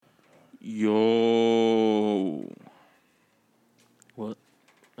Yo. What?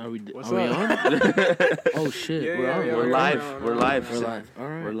 Are we What's on? Oh shit. Yeah, We're on. yeah, We're live. We're live. We're live. All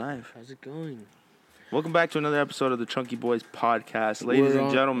right. We're live. How's it going? Welcome back to another episode of the Chunky Boys podcast. Ladies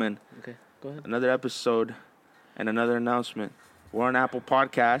and gentlemen, Okay, go ahead. another episode and another announcement. We're on Apple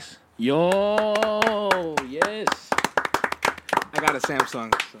Podcasts. Yo, yes. I got a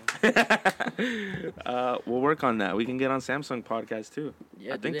Samsung. So. We'll work on that. We can get on Samsung Podcast too.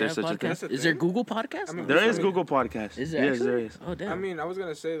 Yeah, I think do there's they such have a podcasts? thing. Is there Google Podcasts? I mean, There is Google Podcasts. Is there? Yes, Actually? there is. Oh damn. I mean, I was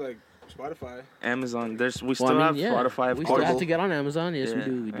gonna say like Spotify. Amazon. We still have Spotify. We still have to get on Amazon. Yes, we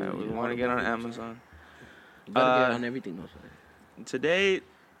do. We want to get on Amazon. We gotta get on everything. Also. Today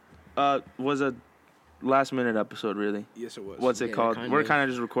was a last-minute episode, really. Yes, it was. What's it called? We're kind of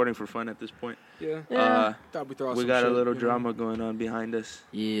just recording for fun at this point. Yeah. Thought we'd throw out We some got a shit, little drama going on behind us.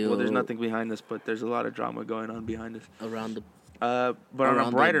 Yeah. Well, there's nothing behind us, but there's a lot of drama going on behind us. Around the. But on a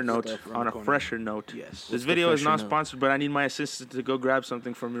brighter note, on a fresher note, Yes. this video is not sponsored, but I need my assistant to go grab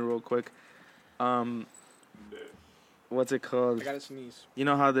something for me real quick. What's it called? I gotta sneeze. You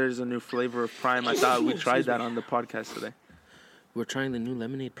know how there's a new flavor of Prime? I thought we tried that on the podcast today. We're trying the new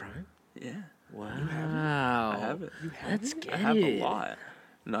Lemonade Prime. Yeah. Wow. I have it. Let's get I have it. a lot.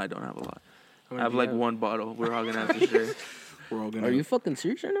 No, I don't have a lot. I have like one bottle. We're all gonna have to share. We're all gonna. Are you fucking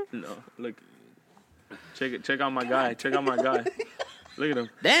serious right now? No, look. Check out my guy. Check out my guy. Look at him.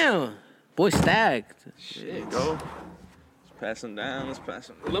 Damn. Boy stacked. There you go. Let's pass him down. Let's pass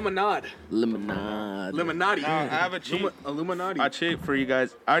him down. Lemonade? I have a cheat. Illuminati. I cheat for you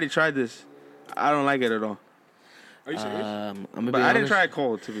guys. I already tried this. I don't like it at all. Are you serious? I'm gonna But be I didn't honest. try it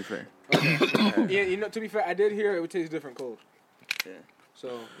cold, to be fair. Yeah, you know, to be fair, I did hear it would taste different cold. Yeah.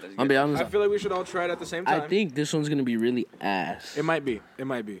 So I'll be honest. I feel like we should all try it at the same time. I think this one's gonna be really ass. it might be.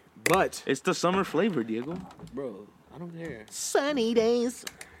 But It's the summer flavor, Diego. Bro, I don't care. Sunny days.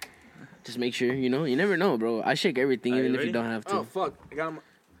 Just make sure, you never know, bro. I shake everything, Are you even if ready? you don't have to. oh fuck, I got him.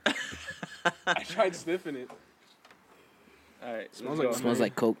 I tried sniffing it. All right. Smells let's like- go. Smells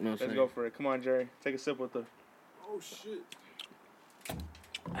like Coke. No, Let's sorry. go for it. Come on, Jerry. Take a sip with the. Oh shit.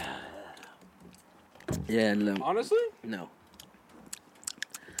 Yeah, no. Honestly? No.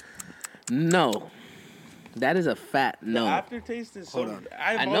 No. That is a fat no. The aftertaste is so. Hold on.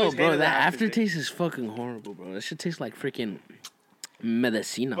 I know, bro. That aftertaste is fucking horrible, bro. That shit tastes like freaking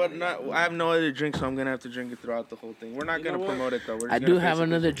medicina. But I have no other drink, so I'm gonna have to drink it throughout the whole thing. We're not You gonna know what? promote it though. We're just I gonna do have basically-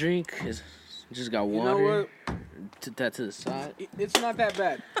 another drink. It's just got You water. know what? That to the side. It's not that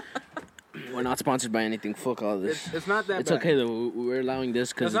bad. We're not sponsored by anything. Fuck all this. It's not that It's bad. okay though. We're allowing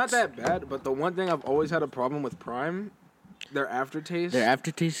this because It's not that bad, but the one thing I've always had a problem with Prime, their aftertaste. Their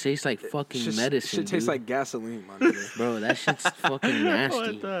aftertaste tastes like fucking medicine. Shit tastes dude. like gasoline, my nigga. Bro, that shit's fucking nasty.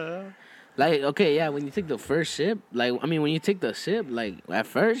 What the hell? Like, okay, yeah, when you take the first sip, like, I mean, when you take the sip, like, at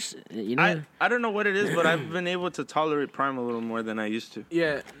first, you know. I don't know what it is, but I've been able to tolerate Prime a little more than I used to.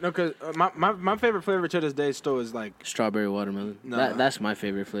 Yeah, no, because my favorite flavor to this day still is like. Strawberry watermelon. No. That's my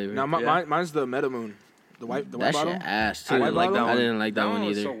favorite flavor. No, mine's the Metamoon. The white that bottle. shit ass, too. I didn't like that one. I didn't like that one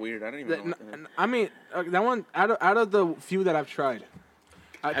was either. so weird. I didn't even know what the heck. I mean, that one, out of the few that I've tried.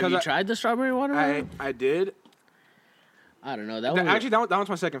 Have you tried the strawberry watermelon? I did. I don't know. That one. Actually, that one's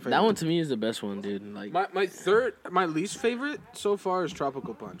my second favorite. That one to me is the best one, dude. Like my least favorite so far is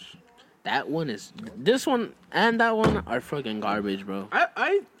Tropical Punch. that one is. This one and that one are fucking garbage, bro.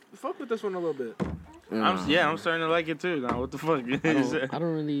 I fuck with this one a little bit. I'm starting to like it too. Now, what the fuck? I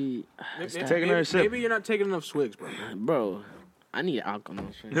don't really. Take another sip. Maybe you're not taking enough swigs, bro. Bro, I need alcohol.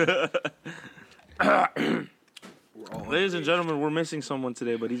 Ladies and gentlemen, we're missing someone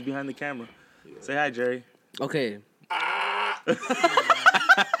today, but he's behind the camera. Say hi, Jerry. Okay.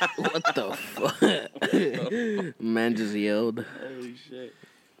 What the fuck? Man just yelled. Holy shit.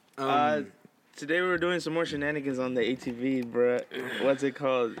 Today we were doing some more shenanigans on the ATV, bruh. What's it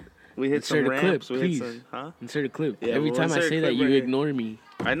called? We hit Insert some a ramps. clip, We hit please. some, huh? Insert a clip. Yeah, Every we'll time I insert a say clip that, you right here. ignore me.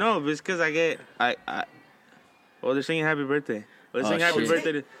 I know, but it's because well, they're singing happy birthday. Let's sing happy shit.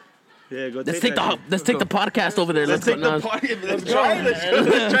 birthday to... Yeah, go Let's take that. let's take the podcast over there. Let's take the party. Let's try it. Let's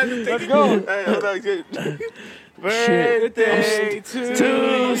try to take it. go. Hey, hold on. Good. Shit. Birthday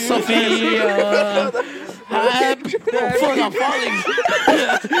To Sophia. Happy. Fuck, I'm falling.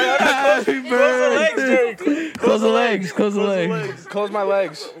 Happy birthday. Close the legs. Close the legs. Close my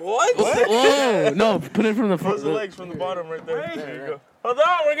legs. What? Whoa. No, put it from the Close front. the legs from the bottom right there. There you go. Hold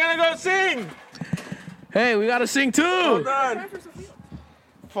on, we're gonna go sing. Hey, we gotta sing too. Hold on.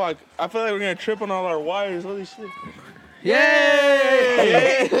 Fuck, I feel like we're gonna trip on all our wires. Holy shit.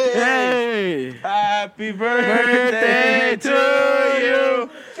 Yay! Hey! Happy birthday to you.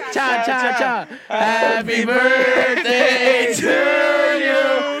 Cha cha cha! Happy birthday to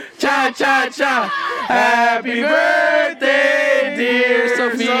you! Cha cha cha cha. Happy birthday, dear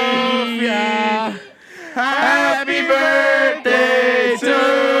Sophia. Happy birthday to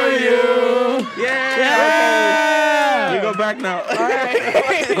you. Yeah. We go back now.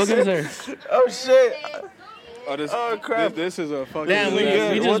 Go get her. Oh shit. Oh crap! This is a fucking. Damn, we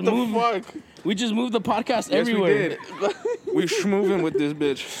just What the moved. fuck? We just moved the podcast Yes, everywhere. we did. We schmoving with this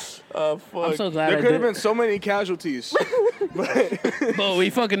bitch. Oh fuck. I'm so glad There I could have did. been so many casualties. But we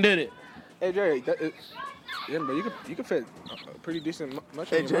fucking did it. Hey Jerry, yeah, but you could fit a pretty decent much.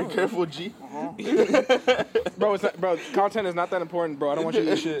 Hey, Jay, careful, G. Bro, it's not, bro. Content is not that important, bro. I don't want you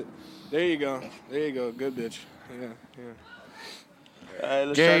to eat shit. There you go. Good bitch. Yeah. All right,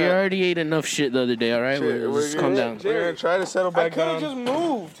 let's Jerry, try you to- already ate enough shit the other day, all right? Just calm down. We're gonna try to settle back down. just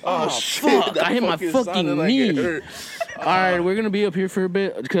moved. Oh, Fuck, I hit my fucking sounded like knee. it hurt. All right, we're going to be up here for a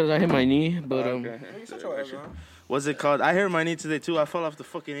bit because I hit my knee. But What's it called? I hurt my knee today too. I fell off the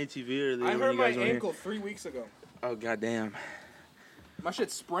fucking ATV earlier. I when hurt you my guys weren't ankle 3 weeks ago. Here. Oh goddamn. My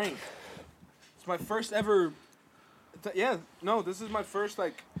shit sprained. It's my first ever. This is my first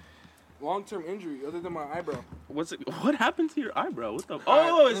like long-term injury other than my eyebrow. What happened to your eyebrow? What the?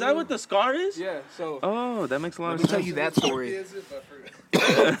 Oh, is that what the scar is? Yeah. So. Oh, that makes a lot of Let me sense. tell you that story.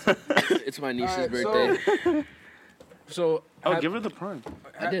 it's my niece's Alright, birthday. So. Give her the prime.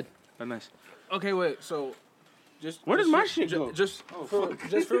 I did. Oh, nice. Okay, wait. So. Where does my shit go? Just for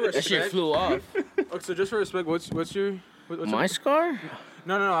respect. That shit flew off. Okay, so just for respect, what's your My scar?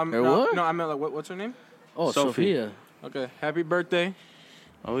 No, what? I meant like what's her name? Oh, Sophie. Sophia. Okay, happy birthday.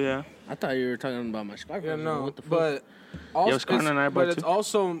 Oh yeah. I thought you were talking about my scar. Yeah, no, What the fuck? but also, Scar and an eyebrow but it's too?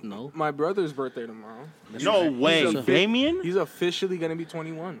 also No. my brother's birthday tomorrow. No way, He's a- Damien. He's officially gonna be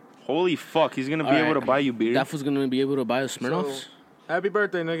 21. Holy fuck, he's gonna be Alright. able to buy you beer. That fool's going to be able to buy us Smirnoffs. So, happy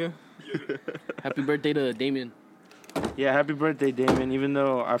birthday, nigga. Happy birthday to Damien. Yeah, happy birthday, Damien. Even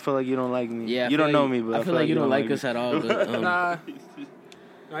though I feel like you don't like me. Yeah, I you feel don't like- know me, but I feel like you don't like me. us at all. But, Nah,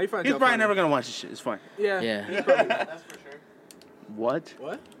 you find He's probably never gonna watch this shit. It's fine. Yeah. yeah. That's for sure. What?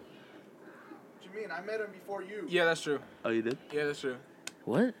 What? What you mean? I met him before you. Yeah, that's true. Oh, you did? Yeah, that's true.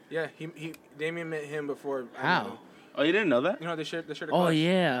 What? Yeah, he Damien met him before. I met How? him. Oh, you didn't know that? You know they shared a Oh, class.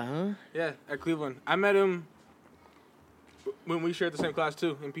 yeah, huh? Yeah, at Cleveland. I met him when we shared the same class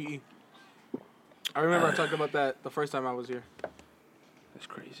too in PE. I remember I talked about that the first time I was here. That's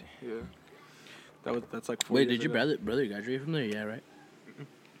crazy. Yeah. That's like 4 Wait, years did your ago. brother graduate from there? Yeah, right?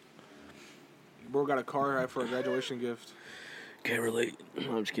 Bro got a car for a graduation gift. Can't relate.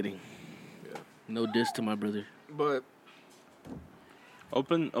 I'm just kidding. Yeah. No diss to my brother. But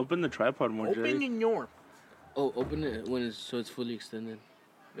Open the tripod more, Jerry. open your. Oh, open it when it's fully extended.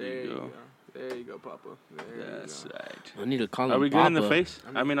 There you you go. go. There you go, Papa. There That's you go. right. I need to call him Are we good in the Papa. face?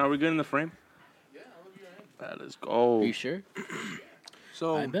 I mean, are we good in the frame? Yeah, I'll look you in. Let's go. Are you sure?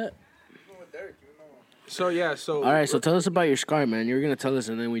 So I bet. Even with Derek, you know. So All right, so tell us about your scar, man. You were gonna tell us,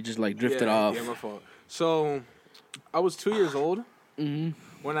 and then we just like drifted off. Yeah, my fault. So I was 2 years old Mm-hmm.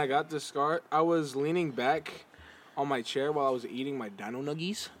 when I got this scar. I was leaning back on my chair while I was eating my dino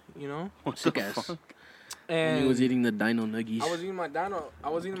nuggies, you know? What Sick the ass. fuck? And And he was eating the dino nuggies. I was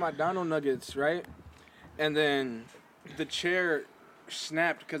eating my dino nuggets, right? And then the chair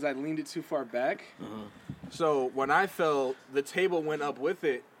snapped because I leaned it too far back. Uh-huh. So when I fell, the table went up with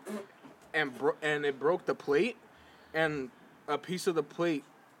it, and it broke the plate, and a piece of the plate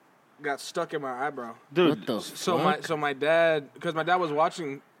got stuck in my eyebrow. Dude, What the fuck? So my dad, because my dad was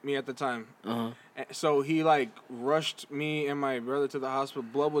watching me at the time, Uh-huh. so he like rushed me and my brother to the hospital.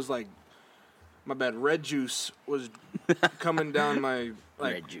 Blood was like, my bad, red juice was coming down my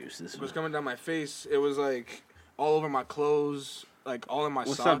Red juice. This was was coming down my face. It was like all over my clothes, like all in my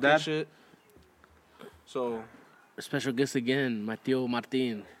What's sock up, Dad? and shit. So a special guest again, my tío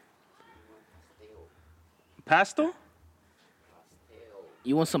Martin. Pasto?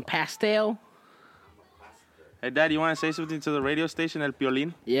 You want some pastel? Hey, Dad, you want to say something to the radio station, El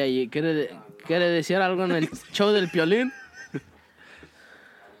Piolín? Yeah, ¿quiere decir algo en el show del Piolín?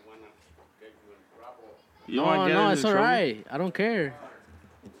 You wanna get No, us it's in trouble? alright. I don't care.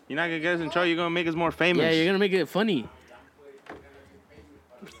 You're not going to get us in trouble. You're going to make us more famous. Yeah, you're gonna make it funny.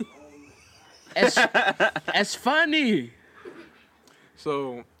 It's funny.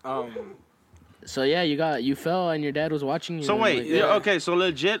 so So yeah, you fell and your dad was watching you. So and, wait, like, yeah, okay, so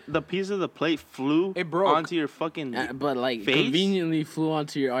legit, the piece of the plate flew It broke. onto your fucking... but like Face? conveniently flew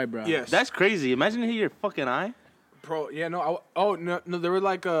onto your eyebrow. yes, That's crazy. Imagine hitting your fucking eye. pro. Yeah, no. No, there were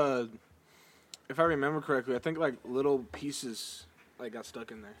like if I remember correctly, I think like little pieces like got stuck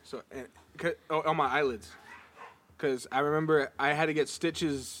in there. So on my eyelids, because I remember I had to get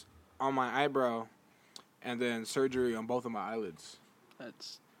stitches on my eyebrow, and then surgery on both of my eyelids.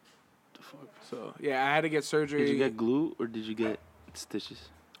 That's The fuck? So yeah, I had to get surgery. Did you get glue or did you get stitches?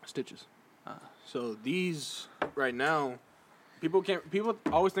 Stitches? So these right now, people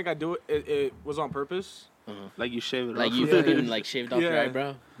always think I do it. It was on purpose. Like you shave it Like off. you fucking like shaved off your Yeah.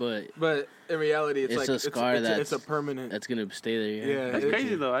 eyebrow, but in reality, it's like a scar it's a permanent. that's gonna stay there. Yeah, That's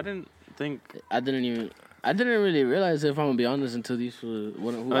crazy though. I didn't think. I didn't really realize it, if I'm gonna be honest, until these who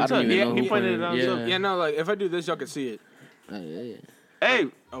I Until don't even know he who pointed it out. Yeah. Yeah, no, like if I do this, y'all can see it Yeah. Hey,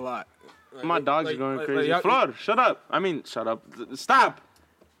 a lot. Like, my dog's going crazy. y'all- Flor, shut up. I mean, shut up. Stop.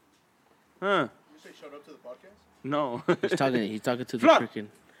 Huh? You say shut up to the podcast? No. He's talking to the Flop! freaking.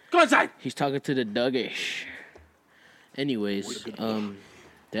 Go inside. He's talking to the Dougish. Anyways,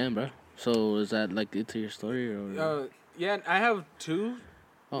 damn, bro. So is that like it to your story or? Yeah, I have two.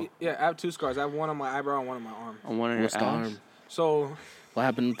 Oh. Yeah, I have two scars. I have one on my eyebrow and one on my arm. On one of your What's the abs. arm? So, What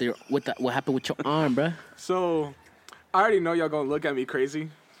happened with what happened with your arm, bro? so I already know y'all gonna look at me crazy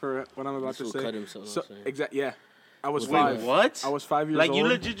for what I'm about This to fool say. cut himself, So, I'm saying. yeah. I was Wait, 5. What? I was 5 years Like old. you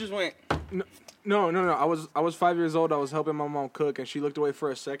legit just went. No. I was 5 years old. I was helping my mom cook, and she looked away for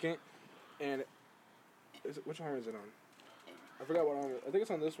a second. And which arm is it on? I forgot what arm. I think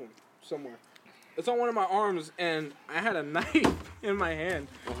it's on this one somewhere. It's on one of my arms, and I had a knife in my hand.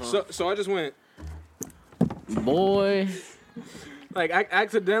 So I just went Boy. like I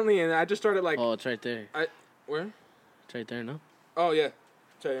accidentally, and I just started like Oh, it's right there. where? It's right there, no? Oh yeah,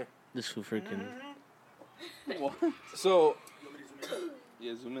 tell you. This fool freaking. So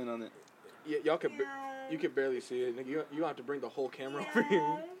Yeah, zoom in on it. y'all could you could barely see it. Nigga, you have to bring the whole camera over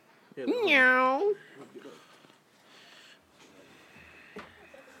here. Meow.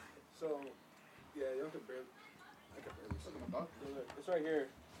 So, yeah, y'all can barely. I can barely see it. It's right here.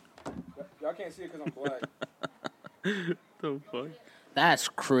 Y'all can't see it because I'm black. The fuck? That's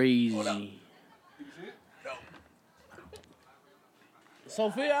crazy. Did you see it?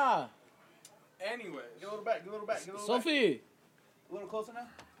 Sophia. Anyways, Get a little back, get a little back, get a little back. Sophie. A little closer now?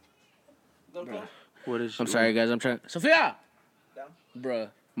 A little closer? What is? I'm sorry, guys. I'm trying. Sophia. Down? Bruh,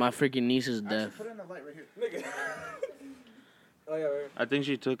 my freaking niece is Actually, deaf. put it in the light right here. nigga. Oh yeah, right. I think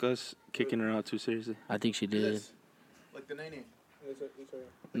she took us kicking her out too seriously. I think she did. This. Like the nene. It's right here.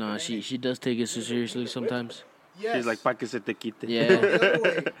 No, she does take it so seriously sometimes. Yes. She's like, pa que se te quite. Yeah, The other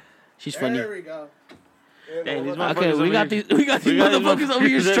way. she's funny. There we go. Dang, these Okay, motherfuckers we over got here- these motherfuckers over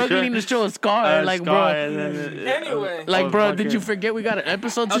here struggling to show a scar. Like, bro. Anyway. Like, bro, did you forget we got an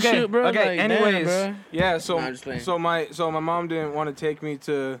episode to shoot, bro? Okay. Like, damn, Anyways, bro. yeah. Nah, I'm just playing. So my mom didn't want to take me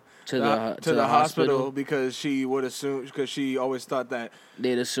to To the hospital because she would assume because she always thought that.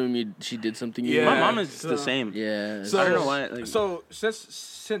 They'd assume she did something. Yeah. My mom is So- the same. Yeah. So, I don't know why. Like, so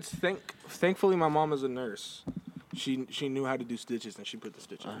since thankfully my mom is a nurse, she knew how to do stitches and she put the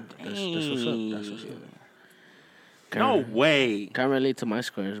stitches. in. That's what's up. That's what's up. no way. Can't relate to my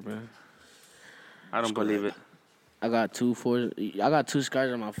scars, bro. I don't believe it. I got two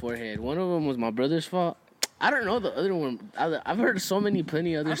scars on my forehead. One of them was my brother's fault. I don't know the other one. I've heard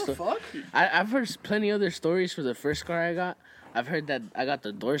plenty other stories. Fuck. I've heard plenty other stories for the first scar I got. I've heard that I got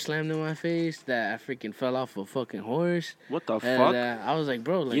the door slammed in my face, that I freaking fell off a fucking horse. What the And, fuck? I was like,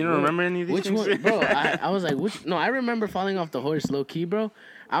 bro, like, You don't what- remember any of these which things? one, bro? I was like, which? No, I remember falling off the horse, low key, bro.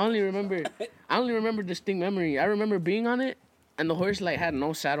 I only remember distinct memory. I remember being on it, and the horse like had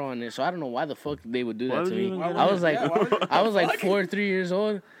no saddle on it, so I don't know why the fuck they would do Why that would to you me. even get I on was it? like, Yeah, why would you- I was like 3 years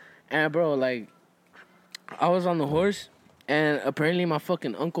old, and bro, like, I was on the horse, and apparently my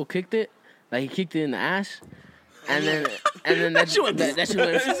fucking uncle kicked it. Like he kicked it in the ass, and then that shit went.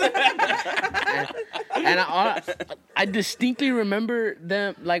 And I distinctly remember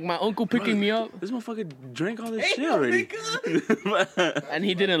them, like my uncle picking me up, This motherfucker drank all this shit already. and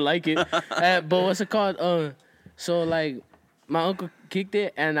he didn't like it. But what's it called? So like my uncle kicked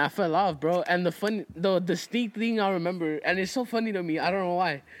it, and I fell off, bro. And the distinct thing I remember, and it's so funny to me. I don't know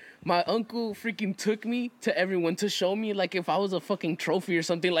why. My uncle freaking took me to everyone to show me, like, if I was a fucking trophy or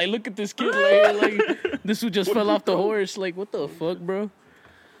something. Like, look at this kid. Like this one just fell off the horse. Like, what the fuck, bro?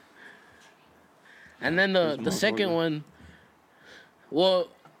 And then the second one,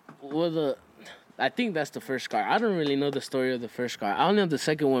 I think that's the first scar. I don't really know the story of the first scar. I only know the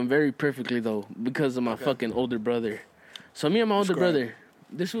second one very perfectly, though, because of my fucking older brother. So me and my older brother,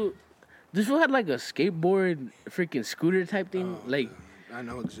 this fool had, like, a skateboard freaking scooter type thing. Like, I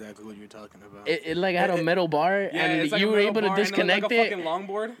know exactly what you're talking about. it like had a metal bar, and it's like you a were metal able to bar and then disconnect like a it. fucking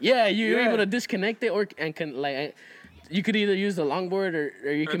longboard. Yeah, you were Yeah. able to disconnect it, you could either use the longboard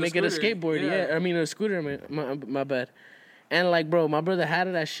or you Or can the make it a scooter, skateboard. yeah. Yeah, I mean a scooter. My bad. And like, bro, my brother had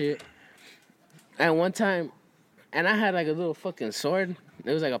that shit. And one time, and I had like a little fucking sword.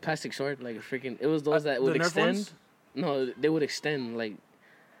 It was like a plastic sword, like a freaking. It was those that would the Nerf extend. ones? No, they would extend like.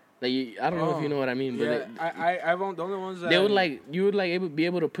 Like I don't know if you know what I mean, but yeah, I've the only ones that they would like you would like be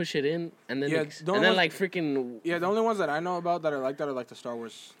able to push it in and then Yeah, the only ones- like freaking the only ones that I know about that are like the Star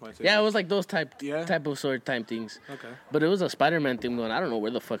Wars lightsabers. yeah, it was like those type Yeah? type of sword type things. Okay. But it was a Spider-Man thing going. I don't know where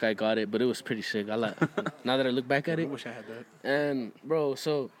the fuck I got it, but it was pretty sick. I like now that I look back at I it. wish I had that. And bro,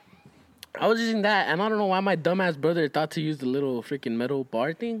 so I was using that, and I don't know why my dumbass brother thought to use the little freaking metal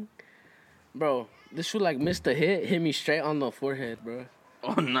bar thing. Bro, this should like missed the hit me straight on the forehead, bro.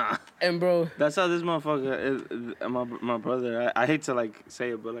 Oh nah. And bro, That's how this motherfucker is. My brother. I hate to like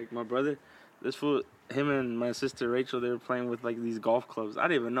say it, but like my brother, this fool, him and my sister Rachel, they were playing with like these golf clubs. I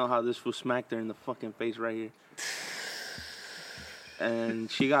didn't even know how this fool smacked her in the fucking face right here. And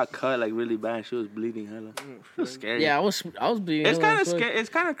she got cut like really bad. She was bleeding hella. It was scary. yeah, I was bleeding. It's hella kind of as fuck. scary. It's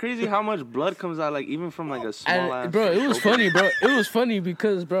kind of crazy how much blood comes out, like even from like a small ass. And, bro, it was funny, bro. It was funny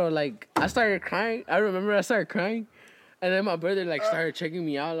because, bro, like I started crying. I remember I started crying, and then my brother like started checking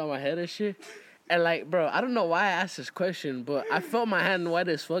me out on my head and shit. And like, bro, I don't know why I asked this question, but I felt my hand wet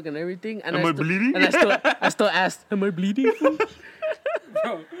as fuck and everything. And Am I bleeding? And I still asked, "Am I bleeding?" Fool?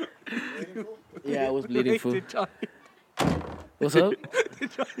 Yeah, I was bleeding. Fool. What's up?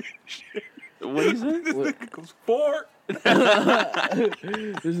 What is it? What? Goes 4. This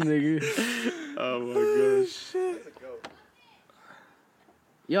nigga. Oh my gosh.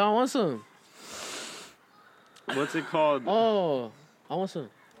 Yo, I want some. What's it called? Oh, I want some.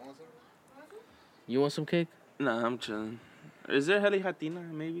 You want some cake? Nah, I'm chilling. Is there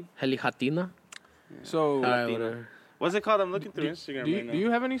helijatina maybe? Helijatina? So, Alright, whatever. What's it called? I'm looking through Instagram right now. do you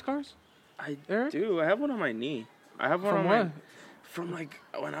have any scars? I Eric? do. I have one on my knee. I have one From on what? my. From like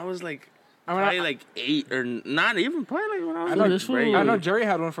when I was like I mean, probably like 8 or not even probably like when I was I know like this fool- grade. I know Jerry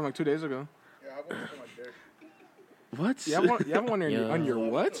had one from like 2 days ago. Yeah, I have one from my dick. What? You have one Yeah. on your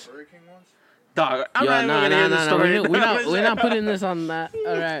what? Burger King ones? Dog. I'm Yo, not even nah, gonna hear the story. we're not putting this on that.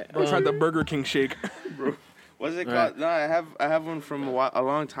 All right. I tried the Burger King shake. Bro. What's it Right. called? No, I have one from a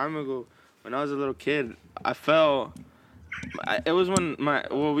long time ago. When I was a little kid, I fell. It was when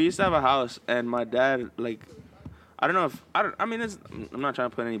we used to have a house, and my dad like. I don't know if I'm not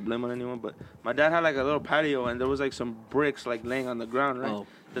trying to put any blame on anyone, but my dad had like a little patio and there was like some bricks like laying on the ground, right? Oh.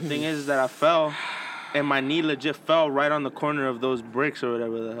 The thing is that I fell and my knee legit fell right on the corner of those bricks or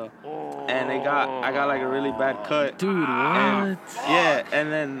whatever the hell. And I got like a really bad cut. Dude, what? And, yeah,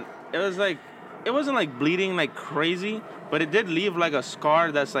 and then it wasn't like bleeding like crazy, but it did leave like a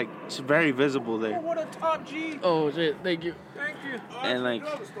scar that's like it's very visible there. What a top G. Oh shit! Thank you. Thank you. And like I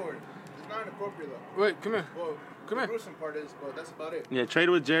have a story. It's not inappropriate though. Wait, come here. Well, Come the here. gruesome part is, but that's about it. yeah, trade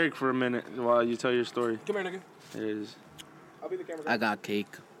with Jarek for a minute while you tell your story. Come here, nigga. There it is. I'll be the camera guy. I got cake.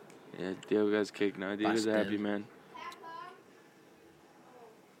 Yeah, Diego guy's cake now. Diego's a happy Pastel. man.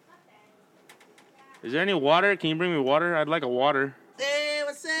 Is there any water? Can you bring me water? I'd like a water. Hey,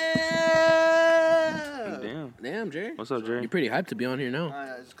 what's up? Damn. Damn, Jerry. What's up, Jerry? You're pretty hyped to be on here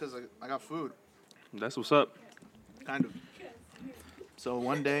now. It's because I got food, That's what's up. kind of. So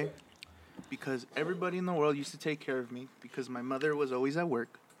one day, because everybody in the world used to take care of me, because my mother was always at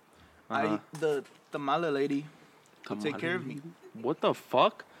work, Uh-huh. the tamale lady would take Tamale care of me. What the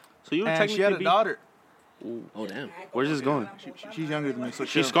fuck? So you would And technically she had a be... daughter. Oh damn. Where's this going? She's younger than me, so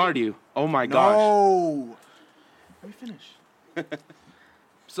She chill. scarred you. Oh my gosh. No. Let me finish.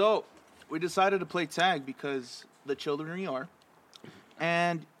 So, we decided to play tag because the children we are.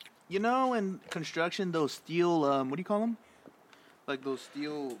 And, you know, in construction, those steel, what do you call them? Like those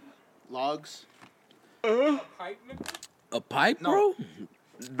steel logs. A pipe, No. bro?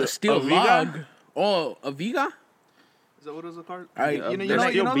 The steel a Viga? log. Oh, a Viga? Is that what it's called? Alright, You know, the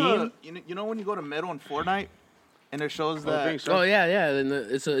steel beam? you know when you go to metal in Fortnite, and it shows I that. think so. Oh yeah, yeah.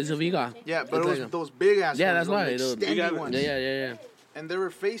 It's a Viga. Yeah, but It's it was like a- those big ass. Yeah, ones, that's why, those dude. extended Big- ones. Yeah. And they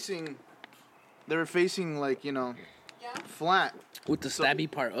were facing like, you know, flat. With the stabby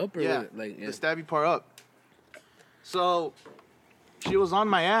part up or Yeah, what? Like the stabby part up. So she was on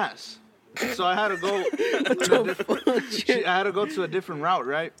my ass. So I had to go. I had to go to a different route,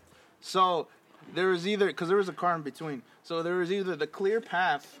 right? So there was because there was a car in between. So there was either the clear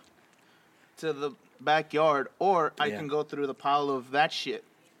path to the backyard, or I Yeah. can go through the pile of that shit.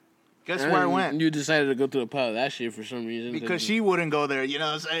 Guess where I went? You decided to go to the pile of that shit for some reason. Because she wouldn't go there. You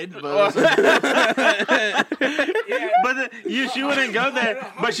know what I'm saying? But She wouldn't go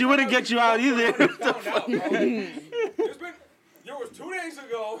there, but she wouldn't get you out either. There was 2 days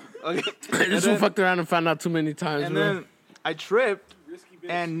ago. okay. This one fucked around and found out too many times, And bro. then I tripped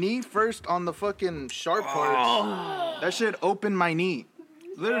and knee first on the fucking sharp parts. That shit opened my knee.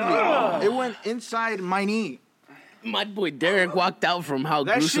 Literally, it went inside my knee. My boy Derek walked out from how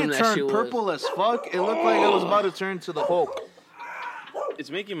That gruesome shit that turned shit was. purple as fuck. It looked like it was about to turn to the Hulk. It's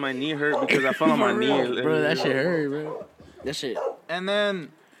making my knee hurt because I fell on my knee. Bro, that shit hurt, bro. That shit. And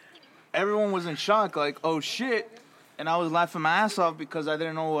then everyone was in shock, like, oh shit. And I was laughing my ass off because I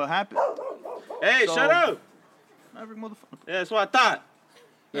didn't know what happened. Hey, So- shut up! Maverick motherfucker. Yeah, that's what I thought.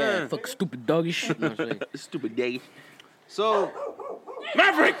 Yeah, fuck stupid doggy shit. No, I'm saying. Stupid day. So,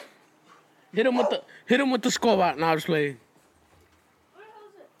 Maverick! Hit him with the skull out. Now just play.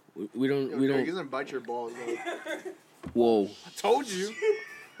 We don't. doesn't bite your balls. Whoa. Told you.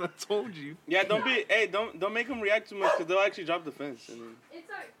 I told you. Yeah, don't make them react too much because they'll actually drop the fence. And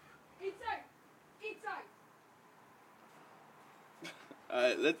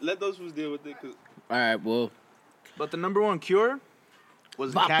then... let those fools deal with it. Cause... All right, well. but the number one cure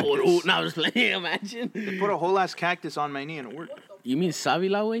was the Vaporu. cactus. Now just play. Imagine. They put a whole ass cactus on my knee and it worked. You mean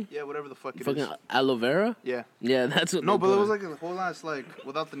Savilawe? Yeah, whatever the fuck it is. Fucking aloe vera? Yeah. Yeah, that's what. No, they but it put was on. like a whole ass, like,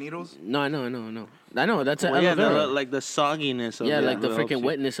 without the needles. No, I know. That's an Well, aloe vera. like the sogginess of Yeah, it like the will help freaking you.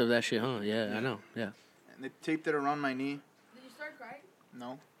 wetness of that shit, huh? Yeah, I know. Yeah. And they taped it around my knee. Did you start crying?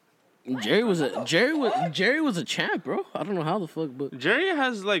 No. Jerry was a champ, bro. I don't know how the fuck, but Jerry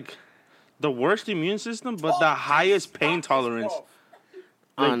has like the worst immune system, but the highest pain tolerance.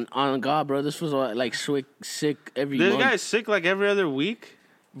 on God, bro, this was like sick every This month. guy's sick like every other week.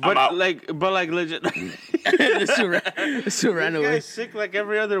 But like legit. This still ran This away. guy's sick like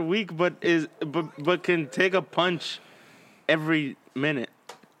every other week, but can take a punch every minute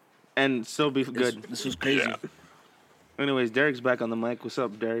and still be good. This was crazy. Anyways, Derek's back on the mic. What's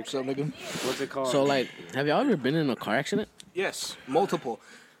up, Derek? What's up, nigga? What's it called? So like, have y'all ever been in a car accident? Yes, multiple.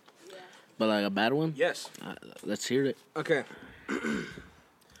 But like a bad one? Yes. Let's hear it. Okay.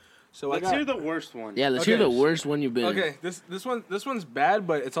 So let's I got, hear the worst one. Yeah, let's Okay. hear the worst one you've been in. Okay, this one's bad,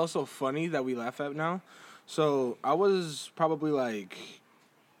 but it's also funny that we laugh at now. So I was probably like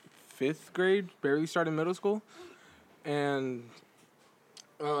 5th grade, barely started middle school, and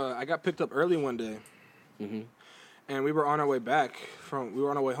I got picked up early one day, and we were on our way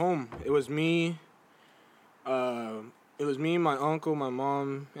home. It was me, my uncle, my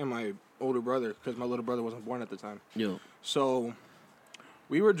mom, and my older brother, because my little brother wasn't born at the time. Yo. So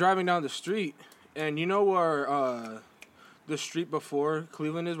we were driving down the street, and you know where the street before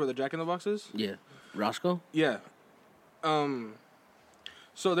Cleveland is, where the Jack in the Box is? Yeah. Roscoe? Yeah.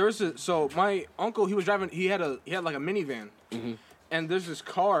 So there was so my uncle, he was driving. He had like a minivan, and there's this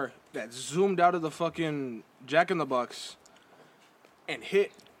car that zoomed out of the fucking Jack in the Box, and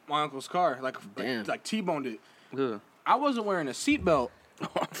hit my uncle's car Damn. like T-boned it. Ugh. I wasn't wearing a seatbelt,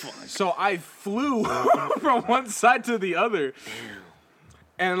 so I flew from one side to the other.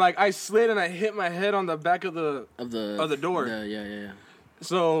 And like I slid and I hit my head on the back of the door. Yeah.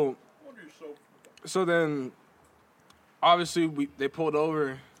 So then, obviously they pulled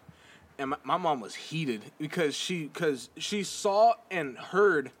over, and my mom was heated because she saw and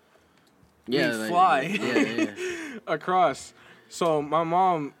heard me fly Yeah. across. So my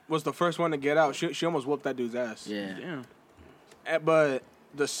mom was the first one to get out. She almost whooped that dude's ass. Yeah. Damn. But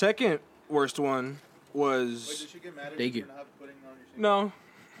the second worst one was Did she get mad at Thank you you. for not putting on your seatbelt?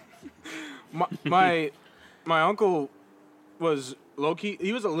 my uncle was low key.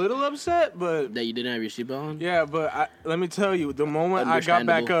 He was a little upset, but That you didn't have your seatbelt on? yeah. But let me tell you, the moment I got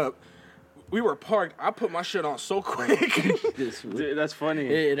back Understandable. up, we were parked. I put my shit on so quick. Dude, that's funny.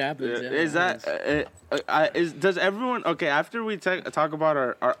 It happens. Yeah, Is that does everyone okay? After we talk about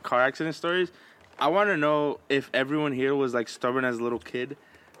our car accident stories, I want to know if everyone here was like stubborn as a little kid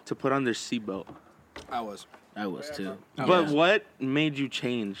to put on their seatbelt. I was I was too. But what made you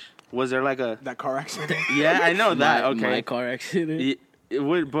change? Was there like a that car accident. yeah? I know that. Okay. My car accident. It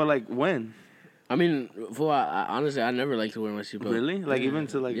would, but like when? I mean, I honestly, I never liked to wear my seatbelt. Really? Like even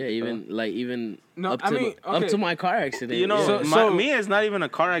to like even No, up to I mean, up okay. to my car accident. you know, So- me it's not even a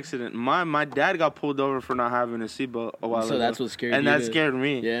car accident. My dad got pulled over for not having a seatbelt a while ago. So that's what scared and you that to- scared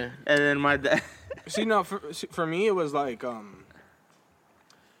me. Yeah. And then my dad. See, no, for me, it was like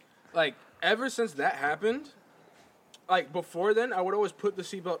ever since that happened, like before then, I would always put the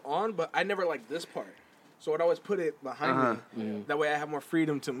seatbelt on, but I never liked this part. So I'd always put it behind me. That way I have more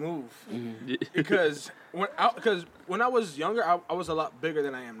freedom to move. Because when I was younger, I was a lot bigger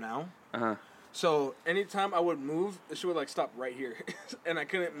than I am now. So anytime I would move, she would like stop right here, and I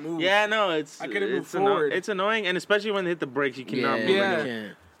couldn't move. Yeah, no, I couldn't move it's forward. It's annoying, and especially when they hit the brakes, you cannot move. Yeah. you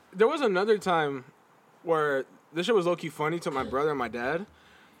can't. There was another time where this shit was low-key funny to my brother and my dad,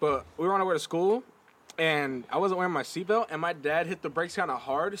 but we were on our way to school, and I wasn't wearing my seatbelt, and my dad hit the brakes kind of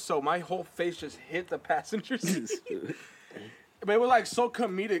hard, so my whole face just hit the passenger seat. But it was like so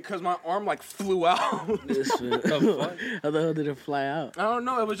comedic because my arm like flew out. How the hell did it fly out? I don't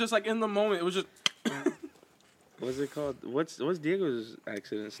know. It was just like in the moment. It was just. What's it called? What's Diego's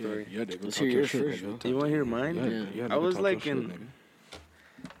accident story? Yeah, Diego. Let's talk hear your yours shit, first. nigga. You want to hear mine? Yeah, I nigga, was talk like your in. shit, nigga.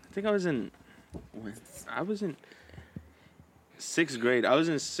 I think I was in. When I was in 6th grade. I was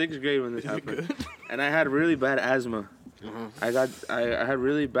in 6th grade when this happened, and I had really bad asthma. Uh-huh. I had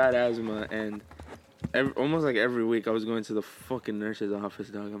really bad asthma, and almost like every week I was going to the fucking nurse's office,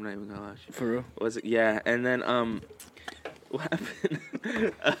 dog. I'm not even gonna lie. For real? Was it? Yeah, and then what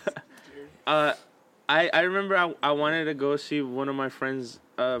happened? I remember I wanted to go see one of my friends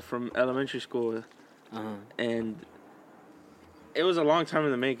from elementary school, and it was a long time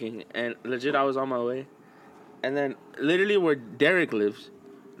in the making, and legit I was on my way, and then literally where Derek lives,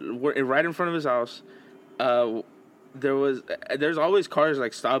 right in front of his house, there's always cars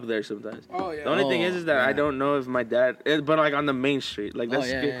like stopped there sometimes. Oh yeah. The only thing is that yeah. I don't know if my dad, but like on the main street, like that's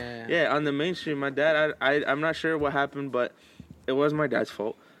yeah. on the main street. My dad, I'm not sure what happened, but it was my dad's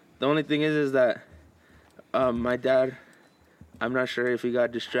fault. The only thing is that my dad, I'm not sure if he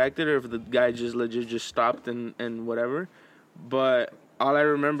got distracted or if the guy just legit just stopped and whatever. But all I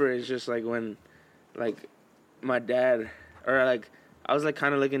remember is just like when, like, my dad, or like I was like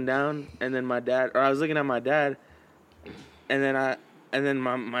kind of looking down, and then I was looking at my dad, and then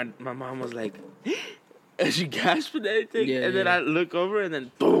my mom was like, and she gasped and everything, and then I look over and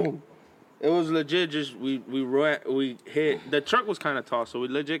then boom, it was legit just we hit, the truck was kind of tall, so we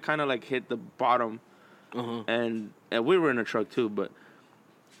legit kind of like hit the bottom, and we were in a truck too, but.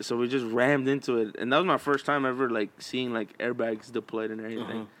 So we just rammed into it, and that was my first time ever like seeing like airbags deployed and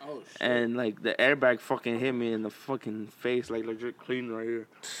everything. Oh shit. And like the airbag fucking hit me in the fucking face, like legit clean right here,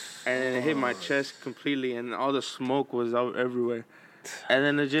 and then it hit my chest completely, and all the smoke was out everywhere. And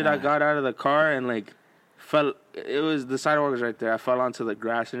then legit, I got out of the car and like fell. It was the sidewalk was right there. I fell onto the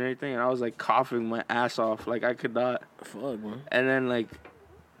grass and everything, and I was like coughing my ass off, like I could not. Fuck, man. And then like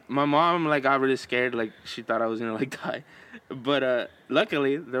my mom like got really scared, like she thought I was gonna like die. But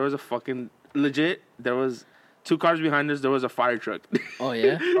luckily, there was a fucking legit. There was 2 cars behind us. There was a fire truck. Oh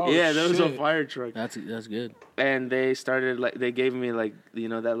yeah. Yeah, there was a shit. fire truck. That's good. And they started like they gave me like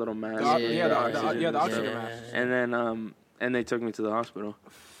that little mask. The oxygen. oxygen mask. And then and they took me to the hospital.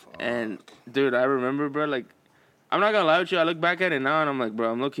 And dude, I remember, bro. Like, I'm not gonna lie with you. I look back at it now and I'm like,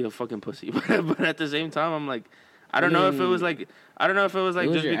 bro, I'm low-key a fucking pussy. But at the same time, I'm like, I don't know if it was like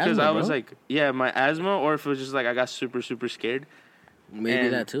just your because asthma, I was bro. like, yeah, my asthma, or if it was just like I got super super scared. Maybe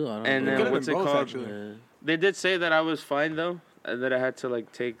And- that too. I don't and know. then Could've what's it been both, called? actually. They did say that I was fine though, and that I had to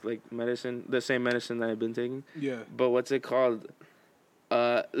like take like medicine, the same medicine that I've been taking. Yeah. But what's it called?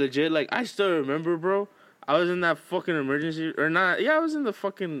 Legit, like I still remember, bro. I was in that fucking emergency or not? Yeah, I was in the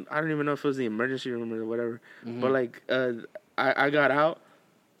fucking. I don't even know if it was the emergency room or whatever. But like, I got out,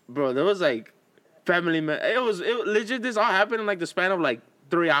 bro. There was like family. It legit. This all happened in like the span of like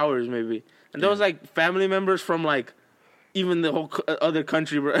 3 hours maybe, and there was like family members from like. Even the whole other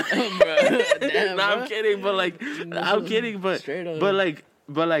country, bro. Damn, No, I'm bro. kidding, but like, I'm kidding, but Straight up. but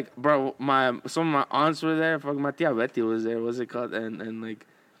like, bro, some of my aunts were there. Fucking my tia Betty was there. What's it called? And like,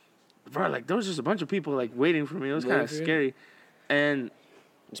 bro, like there was just a bunch of people like waiting for me. It was kind Waiting of for you? scary, and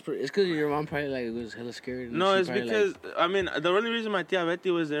It's because your mom probably like was hella scared. and no, she it's probably, because like, I mean the only reason my tia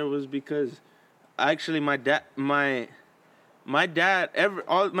Betty was there was because actually my dad,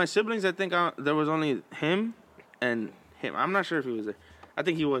 all my siblings. I think there was only him and. Him. I'm not sure if he was there. I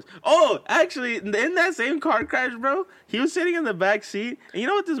think he was. Oh, actually, in that same car crash, bro, he was sitting in the back seat. And you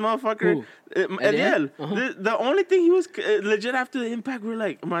know what this motherfucker... Eliel. The only thing he was... legit, after the impact,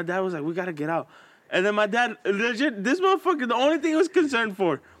 my dad was like, we gotta get out. And then my dad, legit, this motherfucker, the only thing he was concerned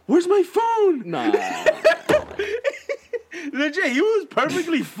for, where's my phone? Nah. Legit, he was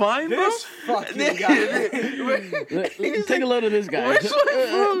perfectly fine, bro. This fucking guy. Take a load of this guy. Where's my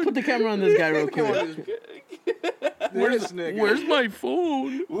phone? Put the camera on this guy real quick. This nigga. Where's my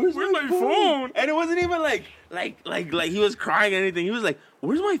phone? Where's my phone? And it wasn't even like he was crying or anything. He was like,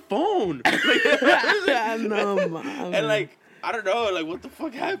 "Where's my phone?" I know, man. And like, I don't know, like what the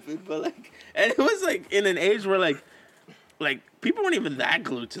fuck happened, but like, and it was like in an age where like people weren't even that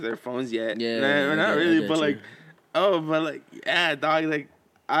glued to their phones yet. Yeah, Nah, not I really, get but you. like, but like, yeah, dog, like.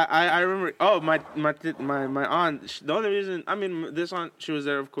 I remember. Oh, my aunt. The only reason, I mean, this aunt, she was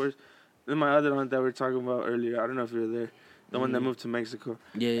there, of course. Then my other aunt that we were talking about earlier. I don't know if you were there. The one that moved to Mexico.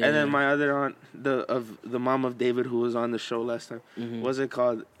 Yeah. And then my other aunt, the mom of David, who was on the show last time, what's it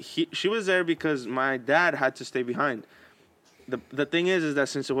called? She was there because my dad had to stay behind. The thing is that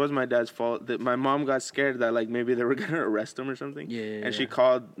since it was my dad's fault, that my mom got scared that like maybe they were gonna arrest him or something. Yeah. And she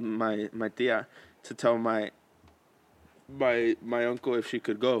called my tia to tell my uncle if she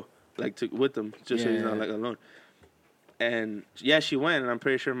could go like with them just so he's not like alone. And yeah, she went, and I'm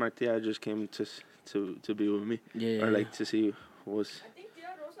pretty sure my tia just came to to be with me, Yeah. or like to see what's. I think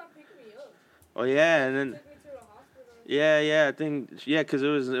Dad was not picking me up. Oh yeah, and then Took me to the hospital. yeah, I think because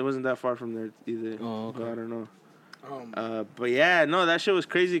it wasn't that far from there either. Oh, okay. But I don't know. Um, But yeah, no, that shit was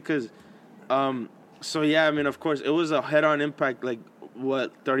crazy because, so yeah, I mean, of course, it was a head-on impact, like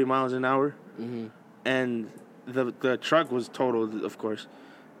what 30 miles an hour, Mm-hmm. and the truck was totaled, of course.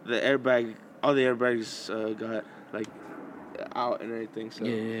 The airbag, all the airbags got like out and everything. So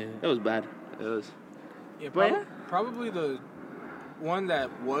Yeah. it was bad. It was. yeah, But yeah. probably the one that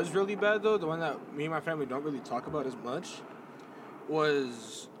was really bad though, the one that me and my family don't really talk about as much,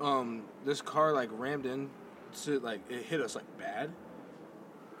 was this car like rammed in to like it hit us like bad,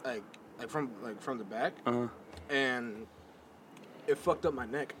 like from the back, and it fucked up my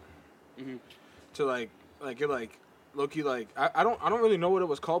neck. To like it like low-key like I don't really know what it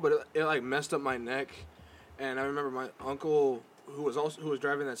was called, but it like messed up my neck. And I remember my uncle who was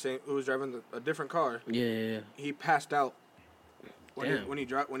driving a different car. Yeah. He passed out Damn. when he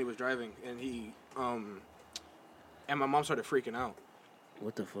was driving, and he and my mom started freaking out,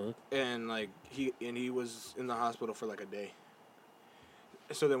 What the fuck? and like he was in the hospital for like a day.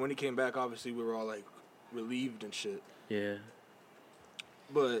 So then when he came back, obviously we were all like relieved and shit. Yeah.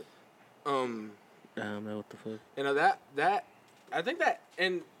 But Damn, man, what the fuck? you know that I think that,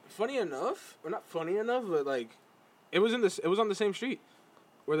 and funny enough, or not funny enough, but like it was on the same street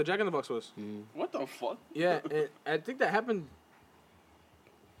where the Jack in the Box was. What the fuck? Yeah, and I think that happened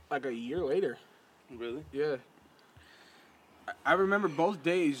like a year later. Really? Yeah. I remember both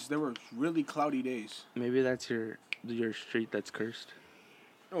days. They were really cloudy days. Maybe that's your street that's cursed.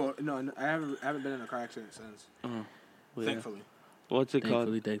 Oh no, I haven't been in a car accident since. Well, yeah. Thankfully. What's it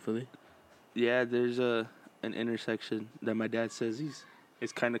called? Thankfully. Yeah, there's an intersection that my dad says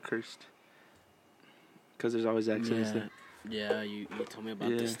it's kind of cursed. Because there's always accidents there. Yeah, you told me about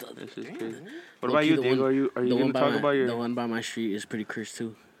this stuff. It's just crazy. What about you, Diego? Are you gonna talk about your? The one by my street is pretty cursed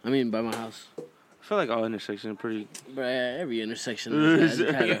too. I mean, by my house. I feel like all intersections are pretty. Bro, every intersection has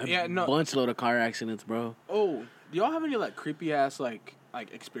had a no. bunch load of car accidents, bro. Oh, do y'all have any like creepy ass like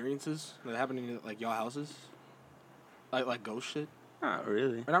experiences that happen in like y'all houses? Like ghost shit? Not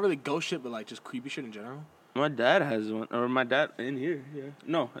really. Or not really ghost shit, but like just creepy shit in general. My dad has one, or my dad in here. Yeah.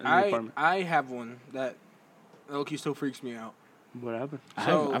 No, in the apartment. I have one that low-key still freaks me out. What happened?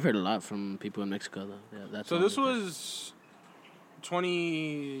 I've heard a lot from people in Mexico though. Yeah, that's So all this I've heard. was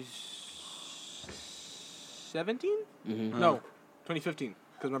 2017? No, 2015,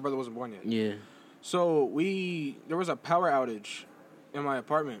 because my brother wasn't born yet. Yeah. So there was a power outage in my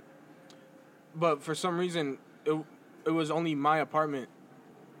apartment, but for some reason it was only my apartment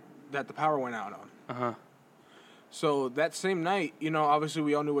that the power went out on. So that same night, obviously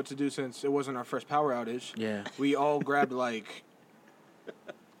we all knew what to do since it wasn't our first power outage. Yeah. We all grabbed like,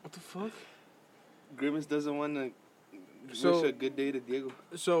 what the fuck? Grimace doesn't want to So- wish a good day to Diego.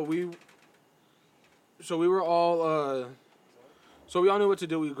 So we were all so we all knew what to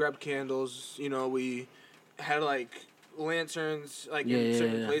do. We grabbed candles, we had like lanterns like in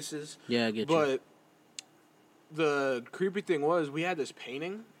certain places. Yeah, I get you. But the creepy thing was we had this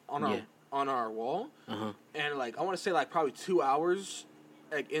painting on our wall. And like I want to say like probably 2 hours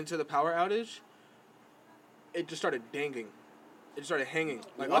like into the power outage, it just started dangling. It just started hanging.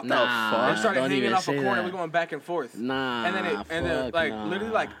 Like What up the fuck? It started don't hanging even off a say corner. that. It was going back and forth. Nah, And then like nah.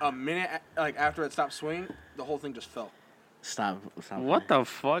 literally like a minute like after it stopped swinging, the whole thing just fell. Stop. What the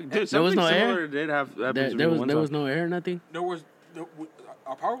fuck, dude? There was Something no air? similar did happen to me There one was time. no air, nothing.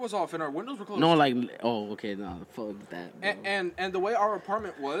 Our power was off and our windows were closed. No, like okay, no, fuck that. Bro. And the way our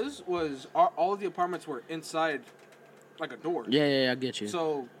apartment was all of the apartments were inside like a door. Yeah, I get you.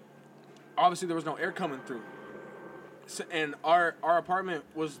 So obviously there was no air coming through. So, and our apartment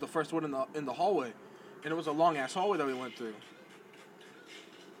was the first one in the hallway, and it was a long ass hallway that we went through.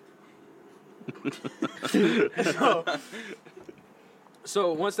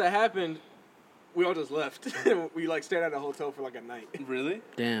 So once that happened, we all just left. We like stayed at a hotel for like a night. Really?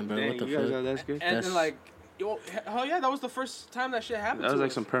 Damn, bro, Dang, what the you guys fuck? are that scared? And like, hell yeah, that was the first time that shit happened. That was to like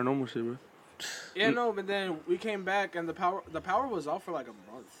us. some paranormal shit, bro. Yeah, no, but then we came back and the power was off for like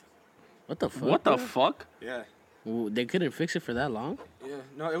a month. What the fuck? What the bro? fuck? Yeah. They couldn't fix it for that long? Yeah,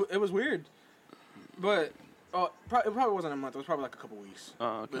 no, it was weird, but it probably wasn't a month. It was probably like a couple weeks.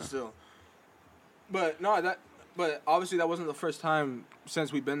 Oh, okay. But still, but obviously that wasn't the first time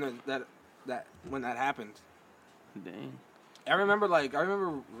since we've been there that when that happened. Dang. I remember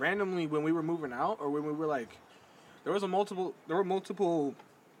randomly when we were moving out or when we were like, there were multiple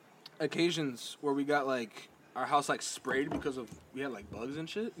occasions where we got like our house like sprayed because we had like bugs and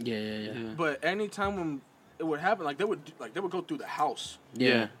shit. Yeah. But anytime when it would happen, like they would go through the house.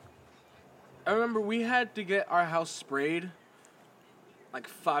 Yeah. I remember we had to get our house sprayed like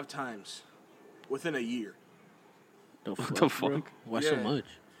 5 times within a year. The fuck, the bro? fuck? Why so Yeah. much?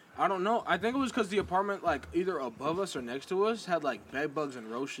 I don't know. I think it was because the apartment, like, either above us or next to us had, like, bed bugs and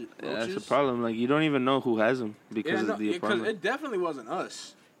roaches. Yeah, that's the problem. Like, you don't even know who has them Yeah, because no, of the because apartment. it definitely wasn't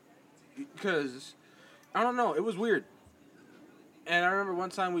us. Because, I don't know, it was weird. And I remember one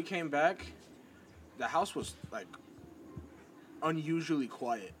time we came back, the house was, like, unusually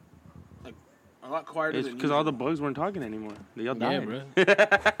quiet. Like, a lot quieter It's than because all the usual. bugs weren't talking anymore. They all Yeah, died. bro.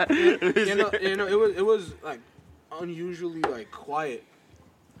 You know, it was like unusually like quiet,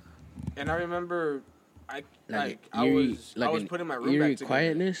 and I remember, I was putting my room eerie back together.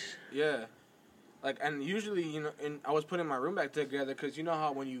 quietness. Yeah, like, and usually, you know, and I was putting my room back together because you know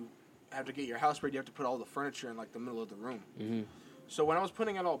how when you have to get your house ready, you have to put all the furniture in like the middle of the room. Mm-hmm. So when I was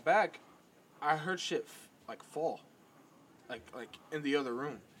putting it all back, I heard shit like fall, like in the other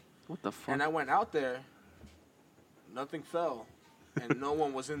room, What the fuck? and I went out there. Nothing fell, and no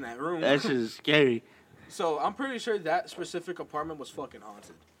one was in that room. That shit is scary. So I'm pretty sure that specific apartment was fucking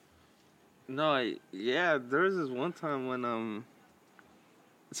haunted. No, yeah, there was this one time when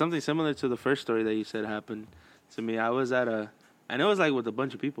something similar to the first story that you said happened to me. I was at and it was like with a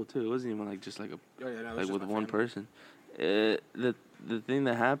bunch of people too. It wasn't even like just like Oh, yeah, that was like just with my one family. person. The thing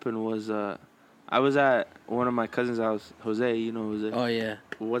that happened was I was at one of my cousin's house, Jose. You know Jose. Oh yeah,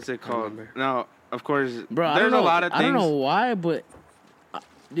 What's it called? remember. Now, of course, bro. I there's don't know, a lot of things. I don't know why, but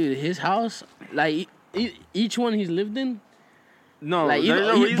dude, his house, like each one he's lived in. No, Like, there's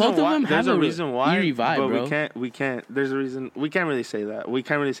a reason both of why. them There's have a a reason why, eerie vibe, but bro. we can't. There's a reason. We can't really say that. We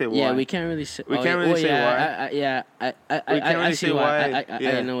can't really say why. Yeah, we can't really say. We can't really say yeah, why. I can't really see say why. why. I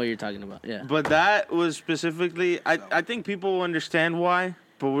Yeah. know what you're talking about. Yeah. But that was specifically. I think people will understand why,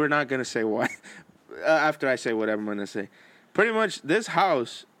 but we're not gonna say why. After I say whatever I'm gonna say, pretty much this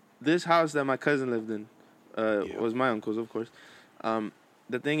house that my cousin lived in, was my uncle's, of course.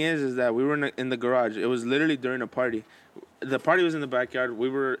 The thing is that we were in the garage. It was literally during a party. The party was in the backyard.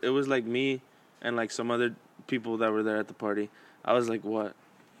 It was like me and like some other people that were there at the party. I was like, what,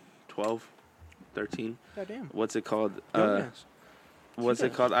 12, 13? Goddamn. What's it called? Yes. What's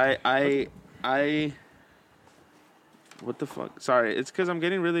it called? I. What the fuck? Sorry, it's because I'm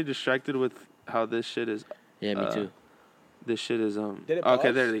getting really distracted with how this shit is. Yeah, me too. This shit is Did it Okay,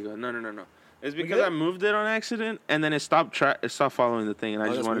 pause? there you go. No. It's because good? I moved it on accident and then it stopped following the thing and I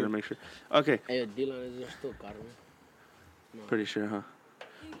just that's wanted weird. to make sure. Okay, Hey, Dylan, is there still Carmen? pretty sure, huh?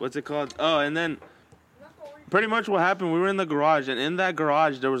 What's it called? Oh, and then pretty much what happened, we were in the garage and in that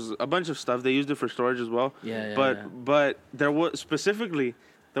garage there was a bunch of stuff. They used it for storage as well. Yeah. But there was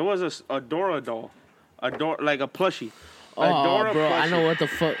a Dora doll. A plushie. Oh, Dora bro, I plushie. know what the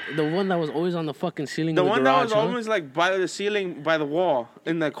fuck. The one that was always on the fucking ceiling. The of the one garage, that was huh? almost like by the ceiling, by the wall,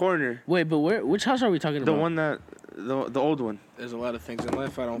 in the corner. Wait, but which house are we talking The about? one the old one. There's a lot of things in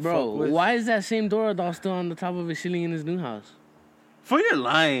life I don't Bro, fuck with. why is that same Dora doll still on the top of his ceiling in his new house? For your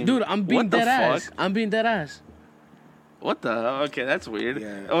lying. Dude, I'm being What the dead ass. fuck? I'm being dead ass. What the hell? Okay, that's weird.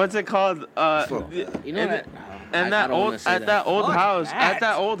 Yeah. What's it called? You know And that? And I don't wanna say that old Fuck house, that. at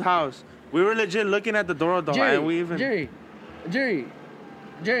that old house, we were legit looking at the Dora doll, and we even. Jerry.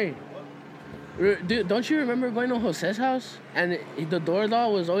 Dude, don't you remember going to Jose's house and the Dora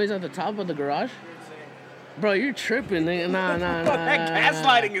doll was always at the top of the garage? Bro, you're tripping. Nigga. Nah. That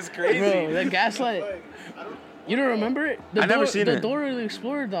gaslighting is crazy. Bro, that gaslight. You don't remember it? I never seen the it. Dora the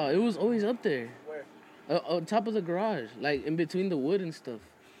Explorer doll. It was always up there. Where? On top of the garage, like in between the wood and stuff.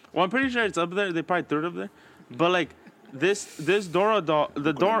 Well, I'm pretty sure it's up there. They probably threw it up there, but like this Dora doll,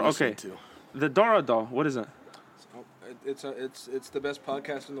 the Dora. Okay, the Dora doll. What is it? It's the best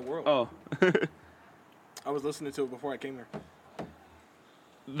podcast in the world. Oh. I was listening to it before I came here.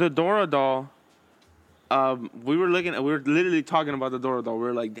 The Dora doll. We were literally talking about the Dora doll. We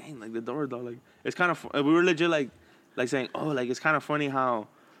were like, dang, like the Dora doll, like it's kind of. We were legit like saying, oh, like it's kind of funny how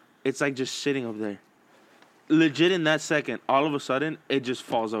it's like just sitting up there. Legit in that second, all of a sudden it just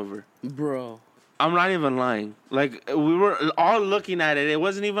falls over. Bro. I'm not even lying. Like we were all looking at it. It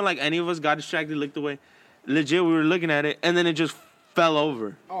wasn't even like any of us got distracted, looked away. Legit, we were looking at it, and then it just fell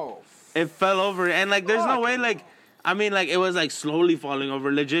over. Oh. It fell over, and like there's no way, like I mean, like it was like slowly falling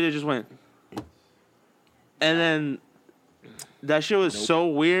over. Legit, it just went. And then that shit was so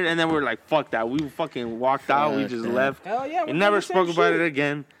weird. And then we were like, fuck that. We fucking walked out. We just that. left. Hell yeah. We never spoke about it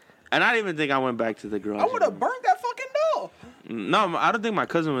again. And I didn't even think I went back to the garage. I would have burned that fucking doll. No, I don't think my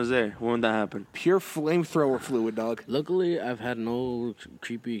cousin was there when that happened. Pure flamethrower fluid, dog. Luckily, I've had no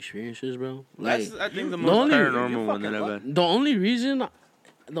creepy experiences, bro. Like, That's, I think, the the most only- paranormal you one that fucking I've had. the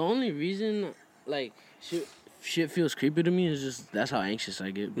only reason, like, shit shit feels creepy to me, it's just that's how anxious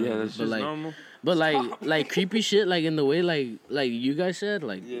I get, bro. Yeah, that's but just like, normal. But like creepy shit, like in the way like you guys said,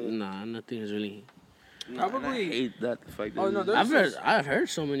 like Yeah. nah, nothing is really. Probably- I hate that the fact that Oh, no, it's- there's- I've heard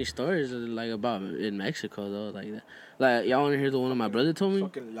so many stories like about in Mexico though, like that. Like y'all want to hear the one that my brother told me?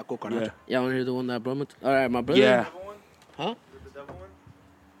 Fucking la cucaracha. Yeah. Y'all want to hear the one that brought me? All right, my brother. Yeah. Huh?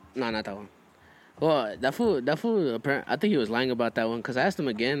 No, not that one. Well, that fool. I think he was lying about that one because I asked him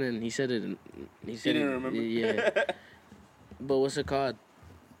again and he said it. He said didn't it, remember? Yeah. But what's it called?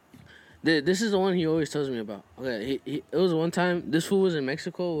 This is the one he always tells me about. Okay, it was one time. This fool was in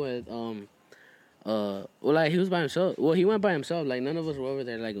Mexico with well, like he was by himself. Well, he went by himself. Like none of us were over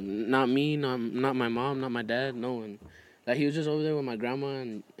there. Like not me, not my mom, not my dad, no one. Like he was just over there with my grandma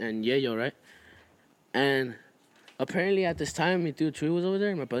and Yayo, right? And apparently at this time, mi tío Chuy was over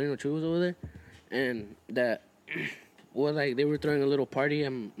there. My padrino Chuy was over there, and that well, like they were throwing a little party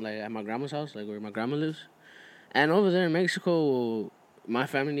at my grandma's house, like where my grandma lives. And over there in Mexico, my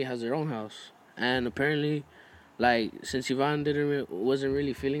family has their own house, and apparently, like since Ivan wasn't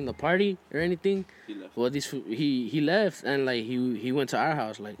really feeling the party or anything, well, he left and like he went to our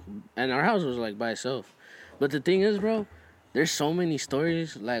house, like, and our house was like by itself. But the thing is, bro, there's so many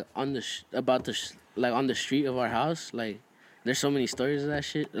stories like on the like on the street of our house, like there's so many stories of that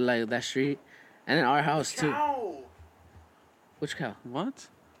shit, like that street, and in our house too. Which cow? What?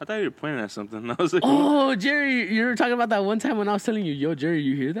 I thought you were pointing at something. I was like, Oh, Jerry, you were talking about that one time when I was telling you, yo, Jerry,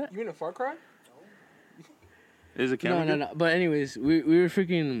 you hear that? You mean a Far Cry? is it camera? No. But anyways, we were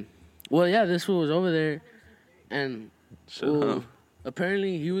freaking. Well, yeah, this fool was over there, and Shut up.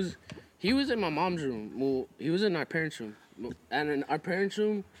 apparently he was in my mom's room. Well, he was in our parents' room, and in our parents'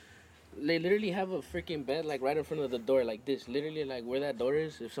 room, they literally have a freaking bed like right in front of the door, like this. Literally, like where that door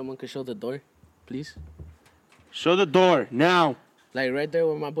is. If someone could show the door, please. Show the door now. Like right there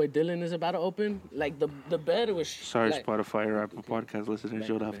where my boy Dylan is about to open. Like the bed was. Sorry, like, Spotify or Apple Podcast listeners.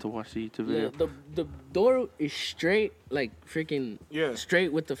 You'll have to watch the YouTube Yeah, video. the door is straight, like freaking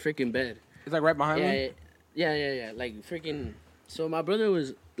straight with the freaking bed. It's like right behind me. Yeah. Like freaking. So my brother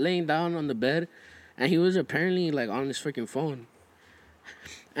was laying down on the bed, and he was apparently like on his freaking phone.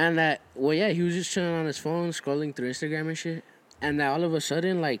 And he was just chilling on his phone, scrolling through Instagram and shit. And then all of a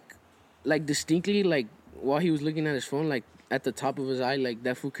sudden, like distinctly, like while he was looking at his phone, like at the top of his eye, like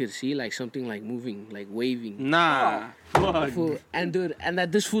that fool could see like something like moving, like waving. Nah. Fuck. Fool, and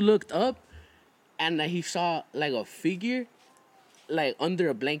that this fool looked up, and that he saw like a figure, like under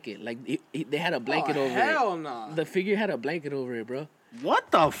a blanket. Like they had a blanket over hell it. no. The figure had a blanket over it, bro.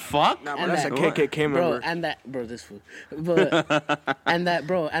 What the fuck? Nah, bro, And that's a that- KKK member. This fool, but and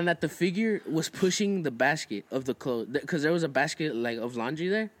that the figure was pushing the basket of the clothes, because there was a basket like of laundry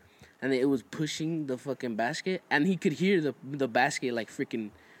there, and it was pushing the fucking basket, and he could hear the basket like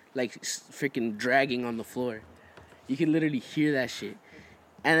freaking dragging on the floor. You could literally hear that shit.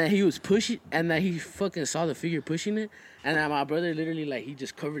 And then he was pushing, and then he fucking saw the figure pushing it, and then my brother literally like he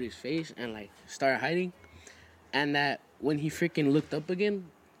just covered his face and like started hiding, and that when he freaking looked up again,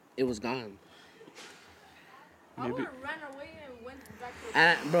 it was gone. I would have ran away and went back to the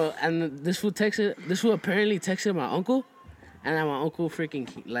And bro, and this fool apparently texted my uncle, and then my uncle freaking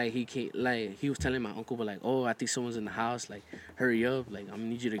he was telling my uncle, but like, oh, I think someone's in the house, like hurry up, like I'm gonna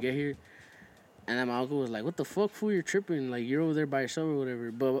need you to get here. And then my uncle was like, what the fuck, fool, you're tripping, like you're over there by yourself or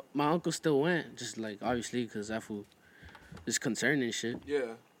whatever. But my uncle still went, just like obviously because that fool is concerned and shit.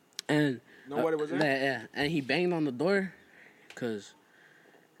 Yeah. And Nobody was there? Yeah, and he banged on the door,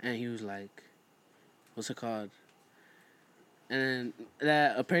 and he was like, what's it called? And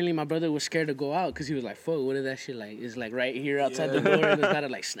that apparently my brother was scared to go out because he was like, fuck, what is that shit like? It's like right here outside the door and it's about to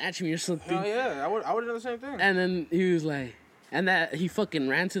like snatch me or something. Hell yeah, I would have done the same thing. And then he was like, and that he fucking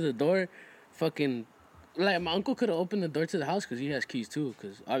ran to the door, like my uncle could have opened the door to the house because he has keys too,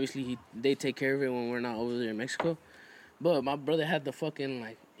 because obviously they take care of it when we're not over there in Mexico. But my brother had the fucking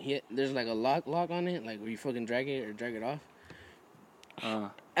like there's like a lock on it, like where you fucking drag it or drag it off.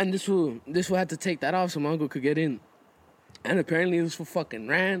 And this fool had to take that off so my uncle could get in. And apparently this fool fucking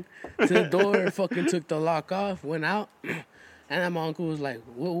ran to the door, fucking took the lock off, went out. And then my uncle was like,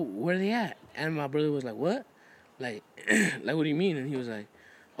 where they at? And my brother was like, what? Like, what do you mean? And he was like,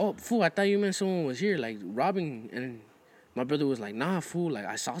 oh, fool, I thought you meant someone was here, like, robbing. And my brother was like, nah, fool, like,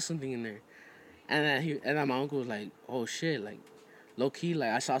 I saw something in there. And then my uncle was like, oh, shit, like, low-key, like,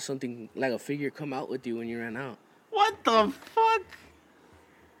 I saw something, like a figure come out with you when you ran out. What the fuck?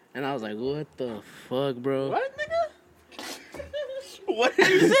 And I was like, what the fuck, bro? What, nigga? What did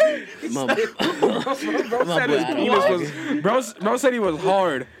you say? My Bro said boy, his I don't penis was. Bro said he was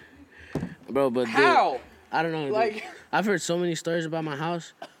hard. Bro, but dude, How? I don't know. Dude. Like- I've heard so many stories about my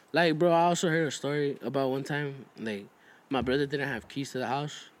house Like, bro, I also heard a story about one time, like, my brother didn't have keys to the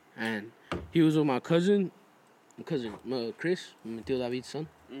house, and he was with my cousin, Chris, my tío David's son.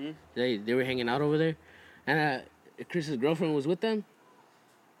 Mm-hmm. They were hanging out over there, and Chris's girlfriend was with them.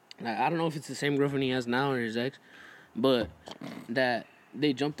 Like, I don't know if it's the same girlfriend he has now or his ex, but that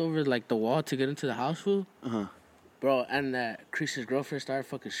they jumped over, like, the wall to get into the house, fool. Uh-huh. Bro, and that Chris's girlfriend started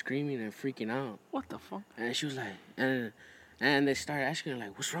fucking screaming and freaking out. What the fuck? And she was like, and they started asking her,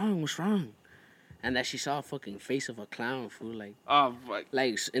 like, what's wrong? And that she saw a fucking face of a clown, fool, like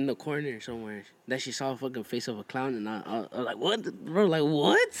in the corner somewhere. That she saw a fucking face of a clown, and I was like, what, bro? Like,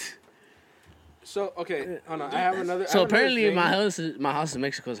 what? So okay, hold on. I have another. So I have another apparently, thing. my house in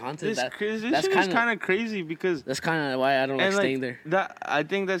Mexico is haunted. This shit is kind of crazy because that's kind of why I don't like staying there. That I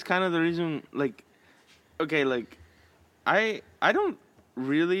think that's kind of the reason. Like, okay, like I don't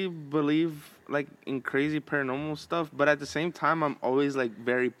really believe like in crazy paranormal stuff, but at the same time, I'm always like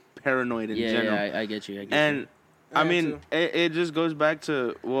very paranoid in general. Yeah, I get you. And I mean, it just goes back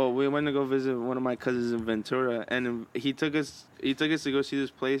to, well, we went to go visit one of my cousins in Ventura, and he took us to go see this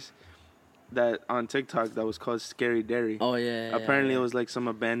place that on TikTok that was called Scary Dairy. Oh yeah. Apparently, it was like some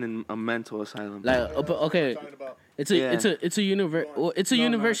abandoned mental asylum. Like, okay, it's a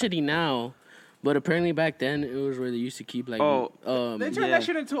university now, but apparently back then it was where they used to keep like. They turned that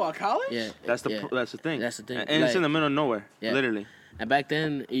shit into a college. Yeah, that's the thing. That's the thing. And it's in the middle of nowhere, literally. And back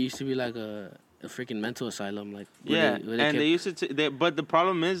then it used to be like a freaking mental asylum, like. They used to. But the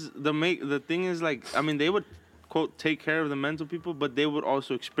problem is the thing is like, I mean, they would quote take care of the mental people, but they would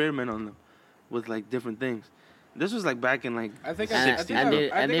also experiment on them with like different things. This was like back in like I think I've seen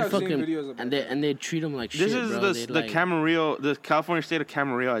videos about and they treat them like this shit. This is the Camarillo, the California state of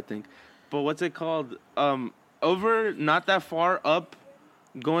Camarillo, I think. But what's it called? Over not that far up,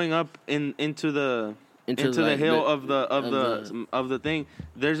 going up into the hill of the thing.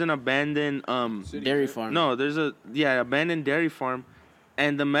 There's an abandoned dairy farm. No, there's abandoned dairy farm.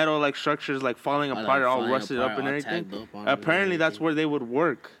 And the metal like structures like falling apart, all rusted up and everything. Apparently, that's where they would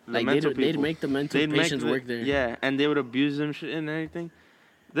work. Like they'd make the mental patients work there. Yeah, and they would abuse them shit and everything.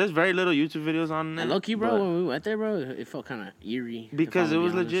 There's very little YouTube videos on there. And low-key, bro, when we went there, bro, it felt kind of eerie. Because it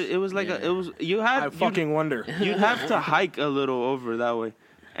was legit. It was like I fucking wonder. You'd have to hike a little over that way,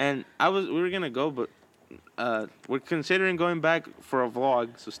 and we were gonna go, but we're considering going back for a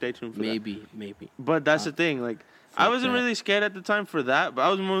vlog. So stay tuned for that. Maybe. But that's the thing, like. I wasn't really scared at the time for that, but I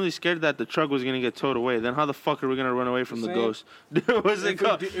was really scared that the truck was going to get towed away. Then how the fuck are we going to run away from the ghost?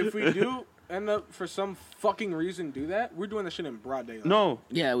 If we do end up, for some fucking reason, do that, we're doing the shit in broad daylight. No.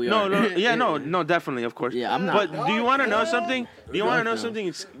 Yeah, we are. No, definitely, of course. Yeah, I'm not. But do you want to know something? Do you want to know something?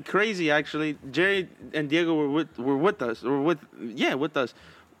 It's crazy, actually. Jerry and Diego were with us. With us.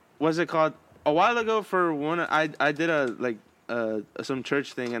 What's it called? A while ago for one, I did some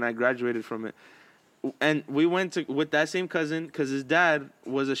church thing, and I graduated from it. And we went with that same cousin because his dad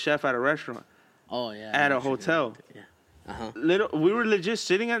was a chef at a restaurant. Oh yeah. At a hotel. Yeah. Uh-huh. We were legit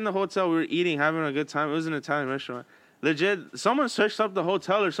sitting in the hotel. We were eating, having a good time. It was an Italian restaurant. Legit, someone searched up the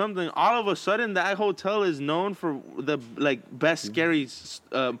hotel or something. All of a sudden, that hotel is known for the best scary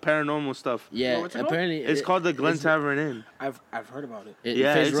paranormal stuff. Yeah, apparently it's called the Glen Tavern Inn. I've heard about it.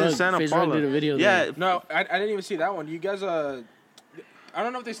 It's in Santa Paula. Did a video there. No, I didn't even see that one. You guys I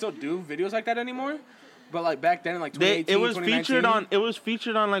don't know if they still do videos like that anymore, but like back then, in like 2018, it was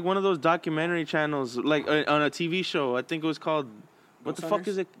featured on like one of those documentary channels, like on a TV show. I think it was called what the fuck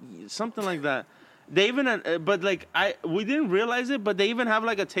is it? Something like that. They even, we didn't realize it, but they even have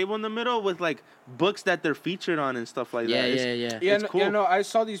like a table in the middle with like books that they're featured on and stuff like that. Yeah. It's cool. No, I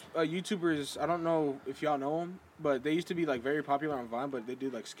saw these YouTubers. I don't know if y'all know them, but they used to be like very popular on Vine, but they do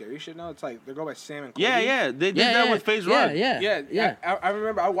like scary shit now. It's like they go by Sam and Cody. Yeah, they did that with FaZe Rug. Yeah. I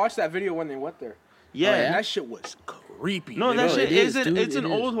remember I watched that video when they went there. Yeah, and that shit was creepy. No, that shit it's an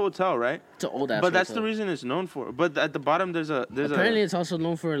old hotel, right? It's an old ass. But that's the reason it's known for. But at the bottom there's apparently it's also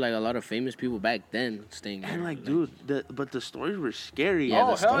known for like a lot of famous people back then staying there. And like, dude, but the stories were scary. Yeah,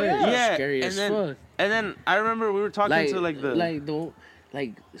 the stories were scary as fuck. And then I remember we were talking to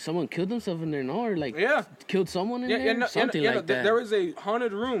someone killed themselves in there, no, or like killed someone in there, something like that. There was a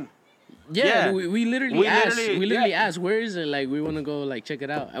haunted room. Yeah, we literally asked, where is it? Like, we want to go, like, check it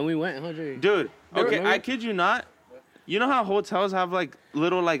out. And we went, 100. Dude, okay, I kid you not. You know how hotels have, like,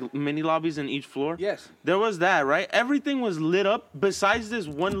 little, like, mini lobbies in each floor? Yes. There was that, right? Everything was lit up besides this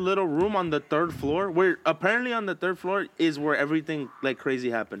one little room on the third floor, where apparently on the third floor is where everything, like,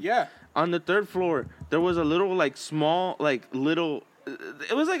 crazy happened. Yeah. On the third floor, there was a little, like, small, like, little...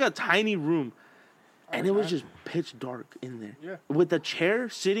 It was, like, a tiny room. And it was just pitch dark in there. Yeah. With a chair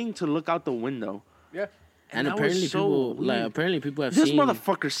sitting to look out the window. Yeah. And that apparently was so people weird. apparently people have This seen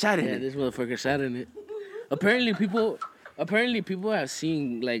motherfucker sat in Yeah, it. this motherfucker sat in it. Apparently people have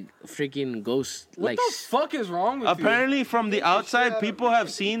seen like freaking ghosts What like the fuck is wrong with Apparently, from the outside, people have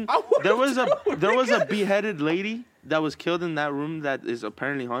seen there was a beheaded lady that was killed in that room that is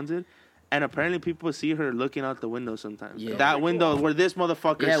apparently haunted, and apparently people see her looking out the window sometimes. Yeah. That window where this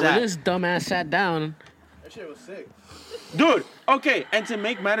motherfucker Yeah, sat. when this dumbass sat down. That shit was sick. Dude, okay, and to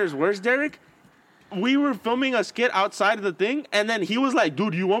make matters worse, Derek, we were filming a skit outside of the thing, and then he was like,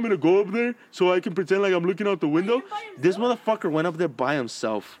 dude, you want me to go up there so I can pretend like I'm looking out the window? This motherfucker went up there by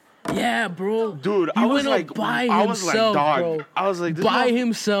himself. Yeah, bro. Dude, He I was went like, up by I himself, was like, dog. bro. I was like, this By motherf-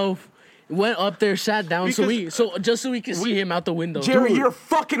 himself. Went up there, sat down, Because- just so we can see him out the window. Jerry, you're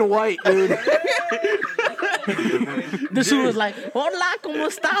fucking white, dude. This dude was like, "Hola, cómo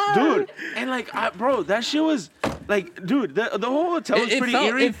estás?" Dude, and like, bro, that shit was like, dude, the whole hotel was It pretty felt-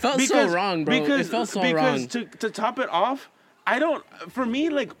 eerie. it felt so wrong, bro. It Because, felt so because wrong. to top it off, I don't. For me,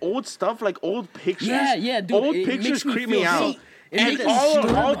 like old stuff, like old pictures. Yeah, dude, Old it pictures makes me creep me feel out. sick. It And makes me all stupid.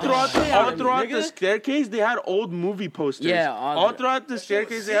 throughout the staircase, they had old movie posters. Yeah, all throughout the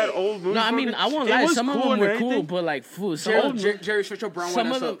staircase, they had old movie. No, I mean, posters. I won't It lie. was Some of cool them and were cool, everything. but like, fool, some Jerry, shut your brown white some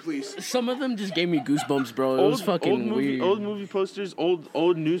ass of them, up, please. some of them just gave me goosebumps, bro. It was fucking weird. Old movie posters,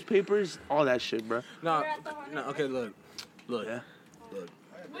 old newspapers, all that shit, bro. No, okay, look. Wait,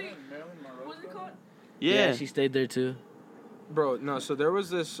 what's it called? Yeah, she stayed there too. Bro, no, so there was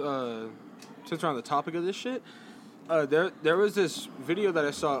this, since we're on the topic of this shit, there was this video that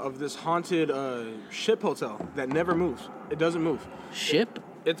I saw of this haunted ship hotel that never moves. It doesn't move. Ship?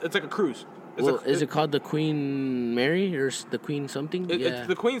 It's like a cruise. It's Well, is it called the Queen Mary or the Queen something? Yeah. It's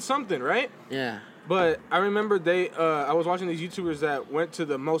the Queen something, right? Yeah. But I remember I was watching these YouTubers that went to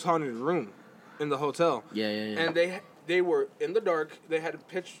the most haunted room in the hotel. Yeah. And they were in the dark. They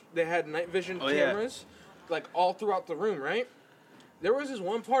had night vision cameras, like all throughout the room, right? There was this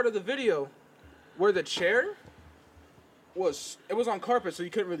one part of the video where the chair was on carpet, so you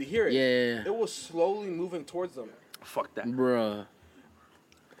couldn't really hear it. Yeah. It was slowly moving towards them. Fuck that. Bruh.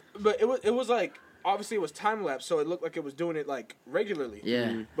 But it was like, obviously it was time lapse, so it looked like it was doing it like regularly.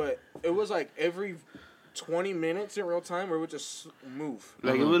 Yeah. But it was like every 20 minutes in real time where it would just move.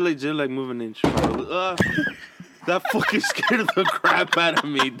 Like it was legit like moving in. That fucking scared the crap out of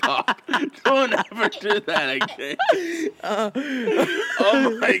me, dog. Don't ever do that again. Oh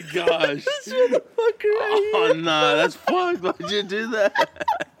my gosh. This motherfucker right Oh nah, that's fucked. Why'd you do that?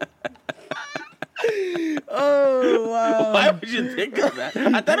 Oh, wow. Why would you think of that?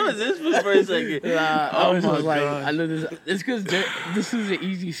 I thought it was this fool for a second. I Oh was my just like, God. I know this. It's because this is an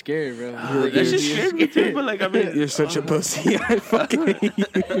easy scare, bro. That shit scared me too, but like I mean, You're such a pussy. I fucking hate you.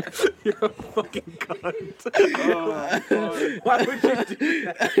 You're a fucking cunt. Why would you do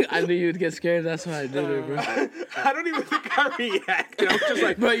that? I knew you'd get scared. That's why I did it, bro. I don't even think I reacted. I was just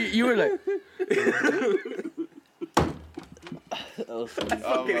like, Bro, you were like, oh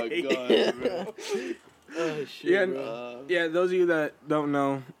my god, bro. oh shit, yeah, bro. yeah. Those of you that don't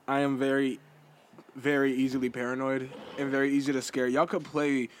know, I am very, very easily paranoid and very easy to scare. Y'all could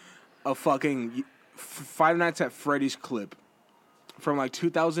play a fucking Five Nights at Freddy's clip from like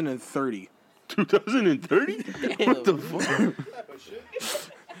 2030. 2030? What the fuck?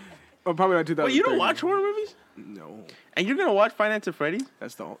 Oh, probably not 2030. Wait, you don't watch horror movies? No, And you're gonna watch Five Nights at Freddy's?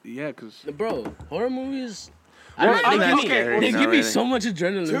 that's the because Bro, horror movies. Well, They I'm give not me, scared. they Not give me really. so much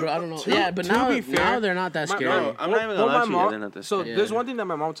adrenaline, bro. I don't know. to- Yeah, but to now be fair, they're not that scary. No, I'm not even gonna lie to you. They're not that So scary. there's one thing that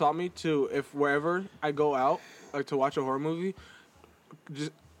my mom taught me to, if wherever I go out, like to watch a horror movie,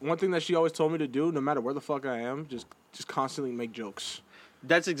 just one thing that she always told me to do, no matter where the fuck I am, just constantly make jokes.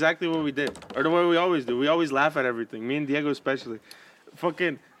 That's exactly what we did, or the way we always do. We always laugh at everything. Me and Diego especially.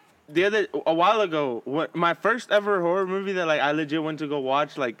 Fucking a while ago, my first ever horror movie that like I legit went to go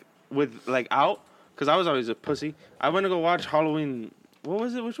watch like with like out, because I was always a pussy. I went to go watch Halloween. What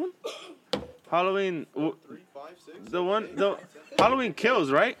was it? Which one? Halloween. 3, 5, 6. The Halloween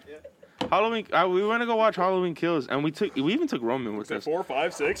Kills, right? Yeah. Halloween. We went to go watch Halloween Kills, and we even took Roman with us. 4,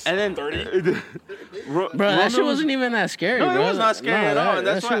 5, 6, And then 30. Bro, that shit wasn't even that scary, No, bro. it was not scary at all. And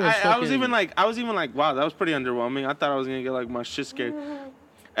that that's shit why was I was fucking- even like, wow, that was pretty underwhelming. I thought I was gonna get like my shit scared.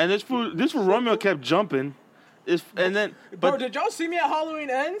 And this fool Romeo kept jumping. And then, Bro, but did y'all see me at Halloween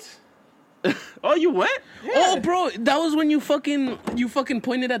Ends? oh, you went? Oh, bro, that was when you fucking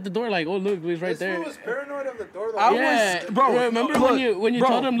pointed at the door like, oh look, he's right there. was paranoid of the door. Yeah, bro, Remember look, when you bro,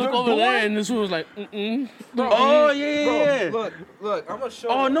 told him look the over door- there, and this one was like, Oh yeah. Look, I'm gonna show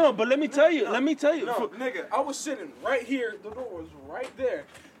Oh you. no, but let me tell you. No, nigga, I was sitting right here. The door was right there.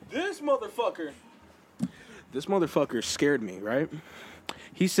 This motherfucker scared me, right?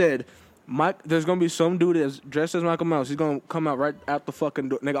 He said, There's gonna be some dude that's dressed as Michael Mouse. He's gonna come out right out the fucking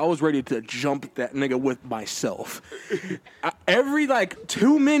door. Nigga, I was ready to jump that nigga with myself. Every like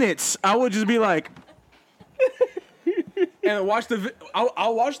 2 minutes, I would just be like, and watch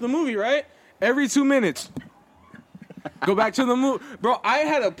I'll watch the movie, right? Every 2 minutes, go back to the movie, bro. I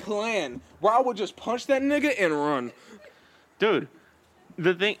had a plan where I would just punch that nigga and run. Dude,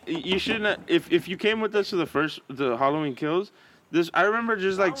 the thing you shouldn't. If you came with us to the Halloween Kills. I remember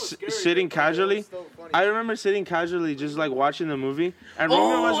just like sitting casually. I remember sitting casually, just like watching the movie, and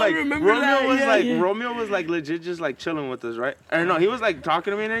Romeo was like legit, just like chilling with us, right? And no, he was like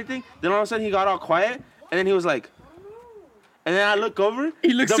talking to me and everything. Then all of a sudden he got all quiet, and then he was like, and then I look over.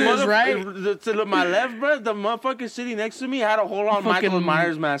 He looks to his right. To my left, bro. The motherfucker sitting next to me had a whole on Michael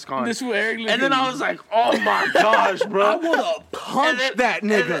Myers mask on. This Eric and then I was like, oh my gosh, bro. I would have punched that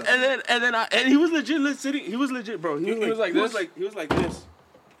nigga. And he was legit sitting. He was legit, bro. He was like this. He was like this.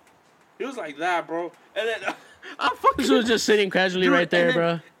 He was like that, bro. And then I fucking. This was just sitting casually right there,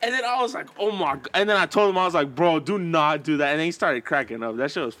 bro. And then I was like, oh my god. And then I told him, I was like, bro, do not do that. And then he started cracking up. That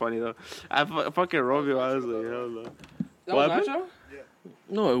shit was funny though. Fucking Romeo, I was like, hell no. That was Nacho?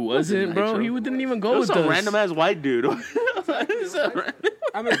 No, it wasn't, bro. He didn't even go with some us. random ass white dude. I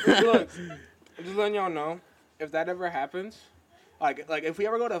mean, look, I'm just letting y'all know, if that ever happens, like if we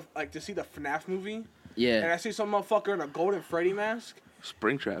ever go to see the FNAF movie, and I see some motherfucker in a golden Freddy mask,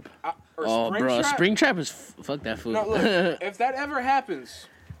 Springtrap. Springtrap is fuck that food. No, look, if that ever happens,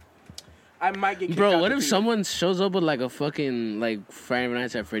 I might get kicked bro. out What the if theater. someone shows up with like a fucking like Friday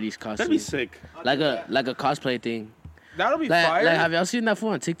Nights at Freddy's costume? That'd be sick. Like a cosplay thing. That'll be Like, fire. have y'all seen that fool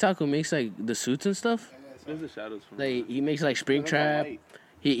on TikTok who makes like the suits and stuff? There's the shadows from Like he makes like Springtrap.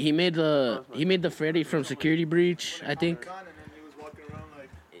 He made the Freddy from Security Breach, I think.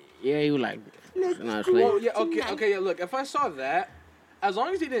 Yeah, he was like. Well, yeah, okay, yeah. Look, if I saw that, as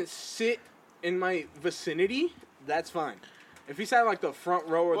long as he didn't sit in my vicinity, that's fine. If he sat in, like the front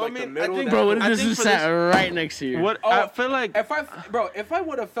row or the middle, Bro, what if this sat right next to you? What I feel like if I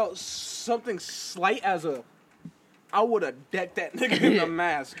would have felt something slight as a, I would have decked that nigga in the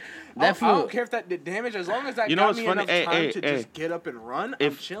mask. I don't care if that did damage, as long as that got me enough time to just get up and run.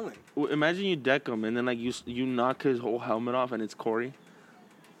 I'm chilling. Imagine you deck him and then like you knock his whole helmet off and it's Corey.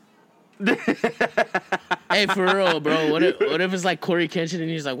 Hey, for real, bro. What if it's like Corey Kenshin and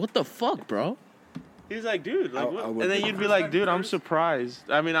he's like, what the fuck, bro? He's like, dude, like, what? And then you'd be like, dude, I'm surprised.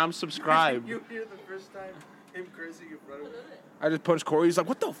 I mean, I'm subscribed. You hear the first time him cursing in front of me? I just punched Corey. He's like,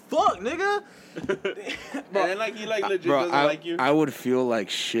 what the fuck, nigga? And then like he like legit doesn't like you. I would feel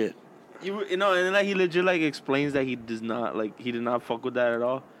like shit. You know, and then like he legit like explains that he did not fuck with that at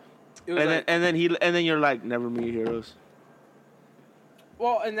all. And then you're like, never meet heroes.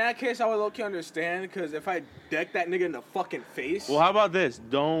 Well, in that case, I would low-key understand, because if I deck that nigga in the fucking face... Well, how about this?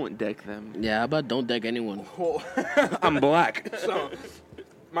 Don't deck them. Yeah, how about don't deck anyone? I'm black. So,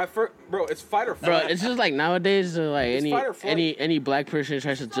 bro, it's fight or flight. Bro, it's just like nowadays, like any black person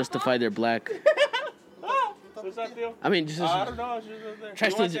tries to justify their black. What's that deal? I mean, just... I don't know.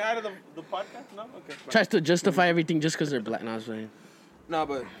 Tries you want to to out of the podcast? No? Okay. Tries to justify everything just because they're black. No, I was saying. No,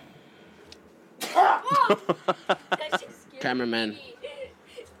 but... Cameraman.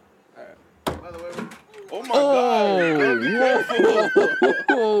 Oh my god!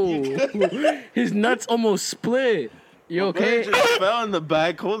 Oh, his nuts almost split. You okay? Just fell in the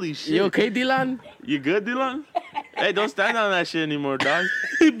back. Holy shit! You okay, Dylan? You good, Dylan? Hey, don't stand on that shit anymore, dog.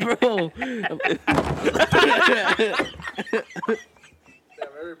 Bro. Damn,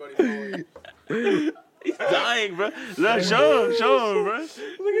 everybody's going. He's dying, bro. Look, show him, bro. Look at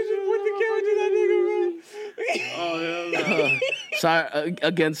you point the camera to that nigga, bro. Oh, hell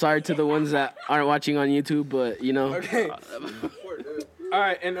no. Sorry to the ones that aren't watching on YouTube, but you know. Okay. All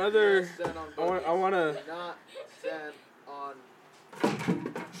right, and other... I want to... Not stand on...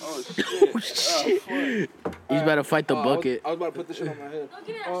 Oh, shit. Oh, shit. He's about to fight the bucket. I was about to put this shit on my head. Oh,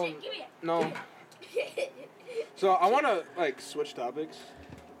 give me that shit. Give me it. No. So I want to, like, switch topics.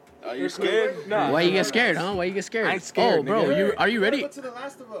 Are you scared? No. Why you get scared, huh? Why you get scared? I ain't scared, Oh, bro, nigga. are you ready? Go to The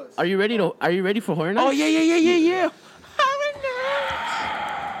Last of Us. Are you ready for Horror Nights? Oh, yeah.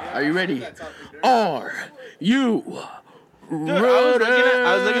 Are you ready? Are you Dude,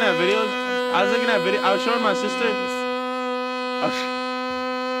 I was looking at videos. I was showing my sister.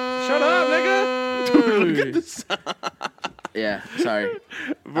 Shut up, nigga. Dude, look at this. Yeah, sorry.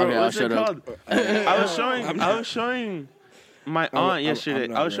 Bro, Okay, what's I'll it shut up. called? I was showing my aunt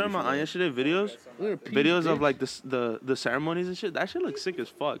yesterday. I was showing my aunt yesterday videos of like the ceremonies and shit. That shit looks sick as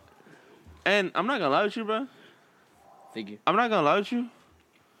fuck. And I'm not gonna lie with you, bro. Thank you. I'm not gonna lie with you.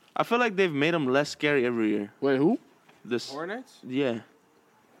 I feel like they've made them less scary every year. Wait, who? This, Horror Nights? yeah.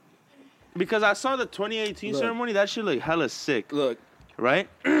 because I saw the 2018 Look. ceremony. That shit looked hella sick, Look, right?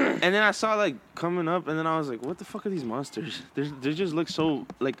 And then I saw like coming up, and then I was like, what the fuck are these monsters? They just look so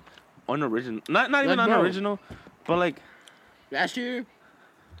like unoriginal. Not even Like, bro. unoriginal, but like Last year,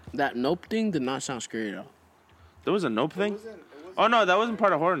 that Nope thing did not sound scary at all. there was a Nope thing. It wasn't Oh no, that wasn't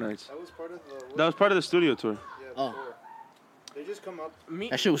part of Horror Nights. That was part of the. That was part of the studio tour. Yeah, Oh. before. They just come up.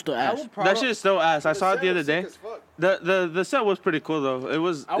 That shit was still ass. That shit is still ass. I saw it the other day. Sick as fuck. The set was pretty cool though. It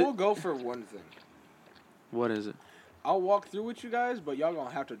was. I will go for one thing. What is it? I'll walk through with you guys, but y'all gonna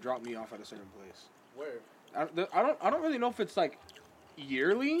have to drop me off at a certain place. Where? I don't really know if it's like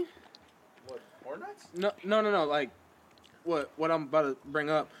yearly. What? Horror Nights? No. Like what I'm about to bring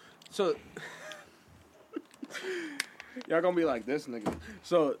up. So y'all gonna be like this nigga.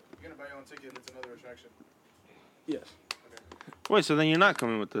 So You're gonna buy your own ticket and it's another attraction. yes, Wait, so then you're not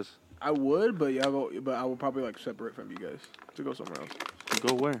coming with us? I would, but y'all go. But I will probably like separate from you guys to go somewhere else.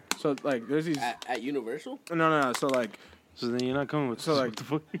 Go where? So like there's these. At Universal? No. So like So then you're not coming with So, us. like-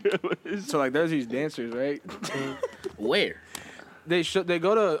 What the fuck? so like there's these dancers, right? Where? They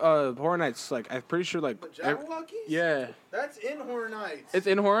go to Horror Nights. Like I'm pretty sure like. But Jabberwockies? Yeah, That's in Horror Nights. it's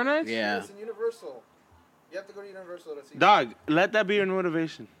in Horror Nights. Yeah. It's in Universal. You have to go to Universal to see. Dog, let that be your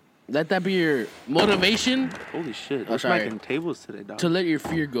motivation. Let that be your motivation Holy shit, Oh, we're sorry. smacking tables today, dog. to let your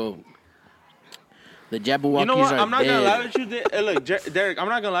fear go. The Jabberwockies You know what? are I'm not dead. gonna lie with you. Hey, look, Derek, I'm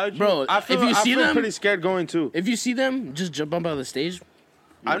not gonna lie with you. Bro, I feel, if you see I feel them- pretty scared going too. If you see them, just jump up on the stage.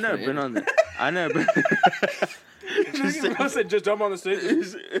 I've never been on there. I never been. I said just jump on the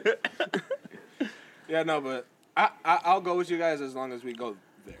stage. Yeah, no, but I'll go with you guys as long as we go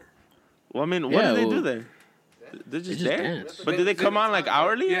there. Well, I mean, what Yeah, do they well, do there? They're just just there. dance. But do they come on like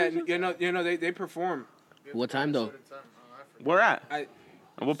hourly? Yeah, you know they perform. What time though? Where at? I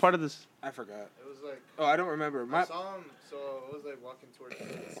What part of this? I forgot. It was like. Oh, I don't remember. I saw him, so it was like walking towards the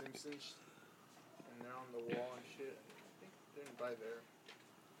Simpsons, and they're on the wall and shit. I think they're by there,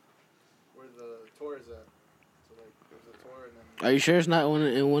 where the tour is at. So like, there's a tour and then. Are you sure it's not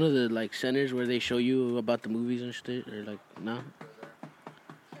in one of the like centers where they show you about the movies and shit? Or like no?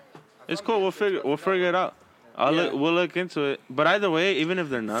 It's cool. We'll figure it out. We'll look into it. But either way, even if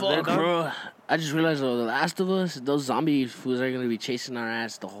they're not there, Fuck, dog, bro. I just realized though, The Last of Us, those zombie fools are gonna be chasing our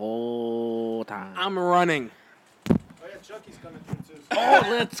ass the whole time. I'm running. Oh yeah, Chucky's coming through too. Oh,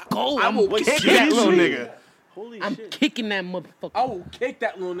 let's go! I'm Kick that seriously? little nigga. holy I'm shit. kicking that motherfucker. I will kick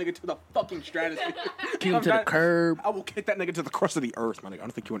that little nigga to the fucking stratosphere. Kick him I'm to the not- curb. I will kick that nigga to the crust of the earth, my nigga. I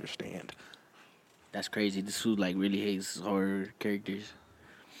don't think you understand. That's crazy. This fool like really hates horror characters.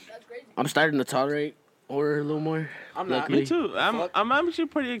 That's crazy. I'm starting to tolerate horror a little more. I'm not. Luckily. Me too. Fuck. I'm actually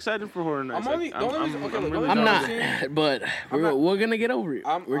pretty excited for Horror Nights. I'm only- the only reason- okay, look, really I'm down not, with it. but we're gonna get over it.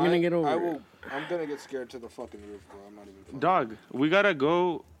 We're gonna get over I it. will. I'm gonna get scared to the fucking roof, bro. I'm not even. Kidding. Dog, we gotta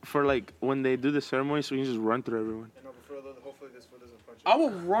go for like when they do the ceremony, so we can just run through everyone. And hopefully this foot doesn't punch. I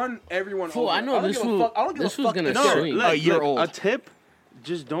will run everyone Fool, over. I know don't this give a fool- fuck- I don't give this a fool's fuck gonna if No, they're swing. a year old. A tip,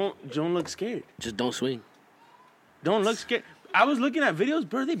 just don't look scared. Just don't swing. Don't look scared. I was looking at videos,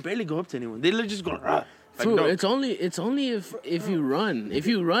 bro. They barely go up to anyone. They literally just go. Rah. Like, Fool, no. it's only if you run. If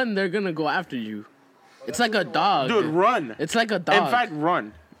you run, they're gonna go after you. It's like a dog. Dude, run. It's like a dog. In fact,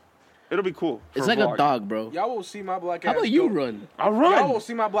 run. It'll be cool. it's for like vlog. a dog, bro. Y'all will see my black ass. How about you go, run? I'll Y'all run. will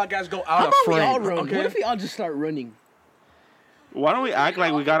see my black ass go How out of about we frame. all run? Okay? What if we all just start running? Why don't we act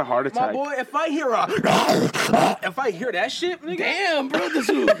like we got a heart My attack? boy, if I hear that shit, nigga, Damn, bro, this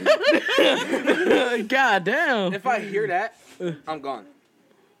fool. God damn. if I hear that, I'm gone.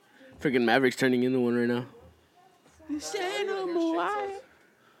 Freaking Maverick's turning into one right now.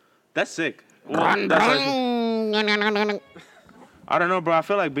 That's sick. Well, that's actually- I don't know, bro. I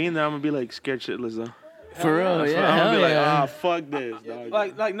feel like being there, I'm gonna be like scared shitless though. For real, I'm yeah. gonna Hell be like, yeah. ah, fuck this, dog.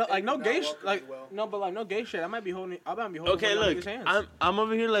 Like no gay, no gay shit. I might be holding. Okay, one of look, his hands. I'm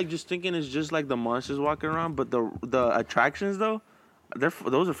over here like just thinking it's just like the monsters walking around, but the attractions though,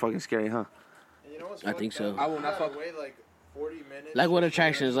 those are fucking scary, huh? And you know what's I think fucked up? so. I will not fuck. Wait like 40 minutes. Like what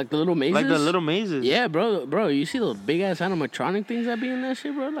attractions? Like the little mazes? Like the little mazes. Yeah, bro, you see those big ass animatronic things that be in that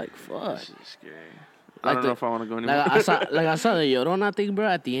shit, bro? Like fuck. This is scary. I Like don't know if I want to go anymore. Like I saw the Llorona thing, bro.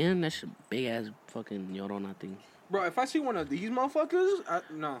 At the end, that shit big ass fucking Llorona thing. Bro, if I see one of these motherfuckers,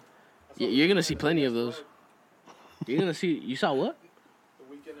 no. You're gonna see plenty of those. You're gonna see. You saw what? The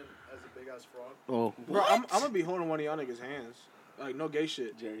weekend as a big ass frog. Oh, Bro, I'm gonna be holding one of y'all niggas' hands. Like no gay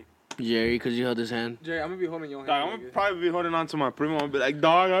shit, Jerry. Jerry, because you held his hand. Jerry, I'm gonna be holding your hand. Dog, I'm nigga. gonna probably be holding on to my primo and be like,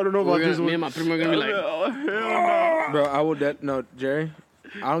 dog, I don't know about this Me one. and my primo are gonna be like, Oh, hell no. Bro, I will. No, Jerry.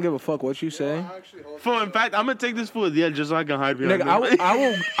 I don't give a fuck what you say. I actually hold Fool, in fact, I'm gonna take this fool with the edge just so I can hide behind Nigga,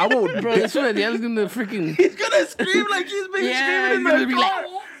 him. I will. bro, this one, the other's gonna freaking. He's gonna scream like he's been Yeah, screaming he's gonna in be the like, car. Yeah,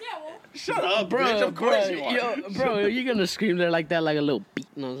 well. Shut up, bro, bitch. Of course bro, you are. yo, bro, you're gonna scream there like that, like a little beat.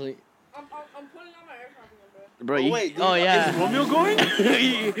 You know what I'm saying? I'm putting on my air traffic, bro. Bro, Oh, you, wait, oh yeah. Is Romeo going?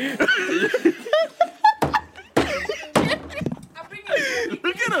 I'm bringing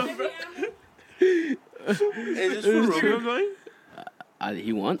Look at him, bro. Is this for Romeo going?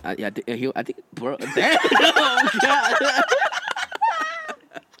 He won. I think, bro. Damn.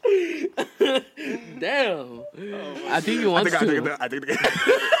 Damn. I think he wants to. I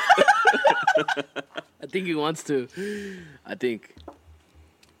think he wants to. I think. Do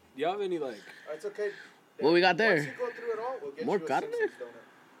y'all have any like? It's okay. What we got Once there? you go through it all, we'll get More you a cotton Simpsons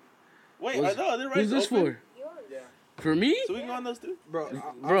donut. Wait, Who's- are the other Who's rides this open? for? Yeah. For me? So we can go on those too? Bro,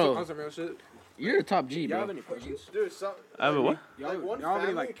 Bro. on some real shit. You're a top G, Y'all have bro. any questions? Dude, some, I have a what? Y'all, like one y'all have any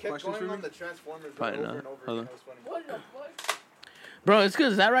family like kept questions going for on me? the Transformers Probably ride not. over and over Hold again. on. It was funny. What the fuck? Bro, it's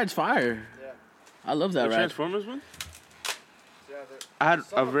because that ride's fire. Yeah. I love that The ride. Transformers one? Yeah, I had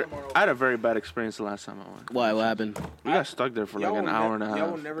Some of them are I had a very bad experience the last time I went. Why? What happened? We got stuck there for like an hour and a Y'all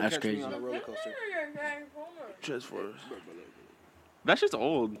will half. never That's catch crazy. me on a roller coaster. Transformers. That's just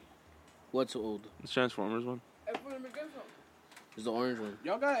old. What's old? The Transformers one. It's the orange one.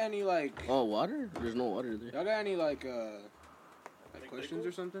 Y'all got any like? Oh, water? There's no water there. Y'all got any like questions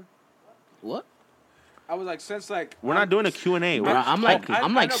or something? What? I was like, since like We're not doing a Q&A. Bro, I'm like, I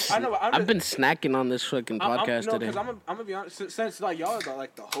I'm like, know, I know, I'm I've just- been snacking on this fucking podcast no, today. because I'm gonna be honest. Since like y'all are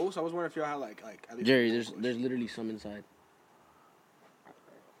like the host, I was wondering if y'all had like at least Jerry, there's literally some inside.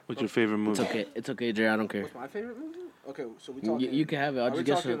 What's your favorite movie? It's okay, Jerry. I don't care. What's my favorite movie? Okay, so we talking. You can have it. I'll Are we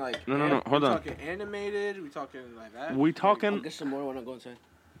just get talking some. like? No, hold we on. talking animated? We talking like that? We I'll talking... get some more when I go inside.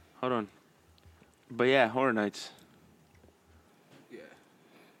 Hold on. But yeah, Horror Nights. Yeah.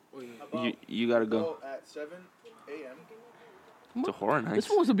 Well, yeah. You gotta go. at 7 a.m. It's a Horror This Nights.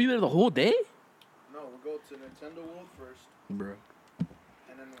 one wants to be there the whole day, No, we'll go to Nintendo World first, bro.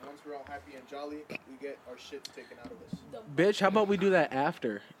 and then once we're all happy and jolly, we get our shit taken out of us. Bitch, how about we do that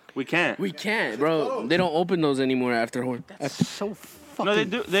after? We can't. We can't, bro. They don't open those anymore after horror. That's so fucking. No, they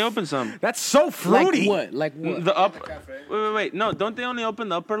do. They open some. That's so Like fruity. what? Like what? The upper... Cafe. Wait. No, don't they only open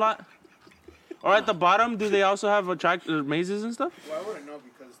the upper lot? Or at the bottom, do they also have mazes and stuff? Well, I wouldn't know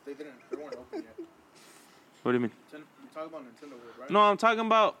because they weren't open yet. What do you mean? You're talking about Nintendo World, right? No, I'm talking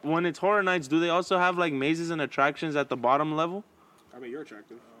about when it's Horror Nights, do they also have like mazes and attractions at the bottom level? I mean, you're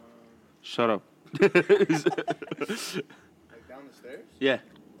attractive. Shut up. Like down the stairs? Yeah.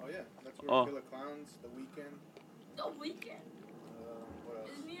 Oh yeah, that's where Oh. Killer Clowns, The Weeknd. The weekend. What else?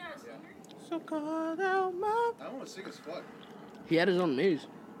 Isn't he a singer? So call out my. I want to sing as fuck. He had his own maze.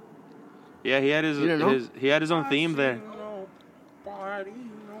 Yeah, he had his You didn't know? he had his own theme there.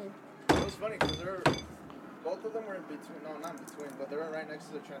 It was funny because both of them were in between. No, not in between, but they were right next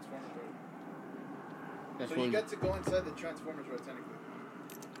to the Transformers road. That's So you fun. get to go inside the Transformers road technically.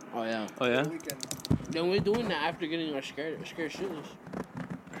 Oh yeah. Oh yeah. The Weeknd. Then we're doing that after getting our scared shitless.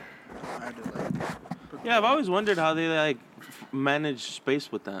 Yeah, I've always wondered how they like manage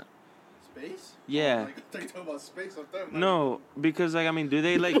space with that. Space? Yeah. Like, they're talking about space up there. No, because like I mean, do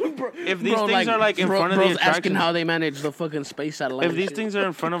they like if these Bro, things are like in front of the bro's asking attractions? how they manage the fucking space satellite. If and these shit. things are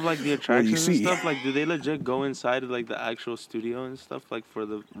in front of like the attractions and see? stuff, like do they legit go inside of like the actual studio and stuff like for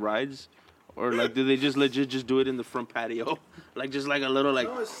the rides? Or like do they just legit just do it in the front patio? Like just like a little like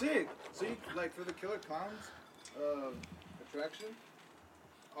No, it's sick. So you, like for the Killer Clowns attraction,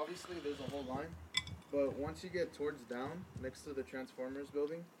 obviously there's a whole line. But once you get towards down, next to the Transformers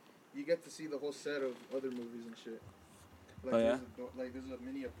building, you get to see the whole set of other movies and shit. Like, Oh, yeah? there's a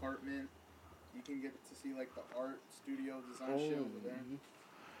mini apartment. You can get to see like the art studio design shit over there. And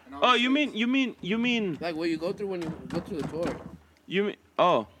Oh, you obviously mean like what you go through when you go through the tour.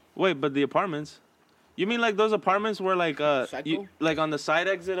 oh, wait, but the apartments? You mean like those apartments where like Psycho? like on the side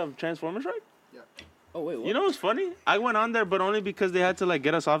exit of Transformers, right? Oh wait, what? You know what's funny? I went on there, but only because they had to like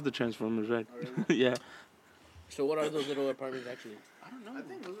get us off the Transformers, right? Oh, really? Yeah. So what are those little apartments actually? I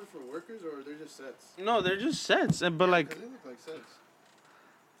think those are for workers or they're just sets. No, they're just sets, but like 'Cause they look like sets.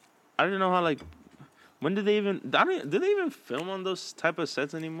 I don't know how like when did they even? Do they even film on those type of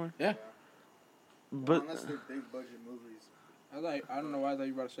sets anymore? Yeah. Well, But unless they're big budget movies. I don't know why I thought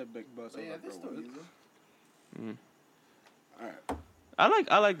you about to say big bus. But yeah, they still use them. Alright.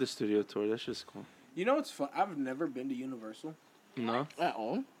 I like the studio tour. That's just cool. You know what's fun? I've never been to Universal. No. At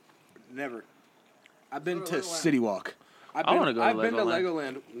all? Never. I've been Go to to Legoland. City Walk. I wanna go to I've been to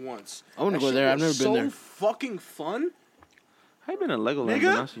Legoland. Legoland once. I want to That go shit there. I've never was been so there. fucking fun. I've been to Legoland, Nigga?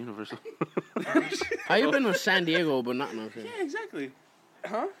 but not Universal. How you been to San Diego but not North? Yeah, exactly.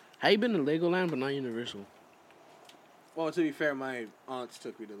 Huh? How you been to Legoland but not Universal? Well, to be fair, my aunts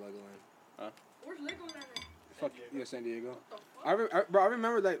took me to Legoland. Where's Legoland at? Fuck yeah, San Diego. What the fuck? Bro, I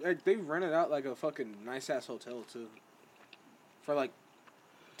remember that like they rented out like a fucking nice ass hotel too. For like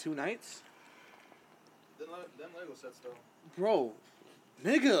 2 nights. Them Lego sets though. Bro,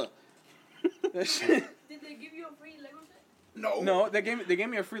 nigga. That shit. Did they give you a free Lego set? No, they gave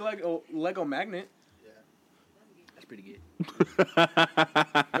me a free Lego magnet. Yeah. That's pretty good.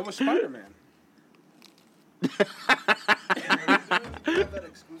 It was Spider-Man. They have that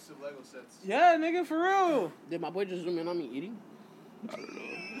exclusive Lego sets. Yeah, nigga, for real. Did my boy just zoom in on me eating? I don't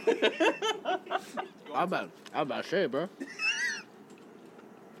know. I'm about to say it, bro.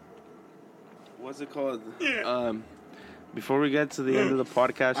 What's it called? Before we get to the end of the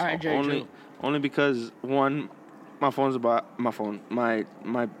podcast, All right, Jerry, only because one, my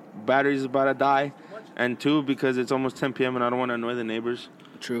battery's about to die, and 2 because it's almost 10 p.m. and I don't want to annoy the neighbors.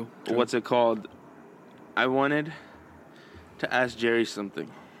 True. What's it called? I wanted to ask Jerry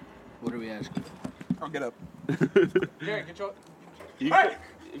something. What are we asking? I'll get up. Jerry, get your... Hey!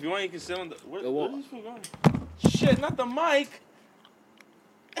 If you want, you can sit on the... Where's this fool going? Shit, not the mic!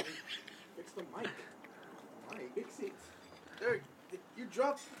 Fix the mic. Fix it. Derek, you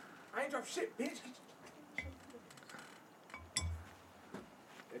dropped. I ain't dropped shit, bitch.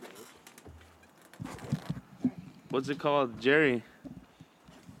 What's it called? Jerry.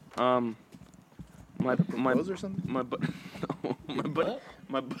 My Rose or something? my bu- no,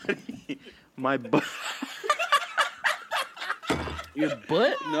 my buddy Your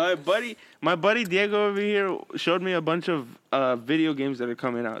butt? No, my buddy Diego over here showed me a bunch of video games that are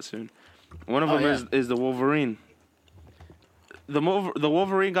coming out soon. One of them is the Wolverine. The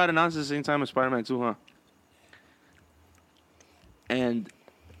Wolverine got announced at the same time as Spider-Man 2, huh? And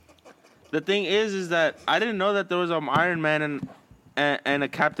the thing is that I didn't know that there was an Iron Man and a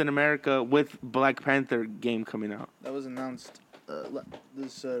Captain America with Black Panther game coming out. That was announced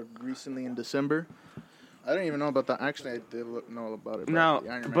recently in December. I didn't even know about that. Actually, I did know about it. Now, the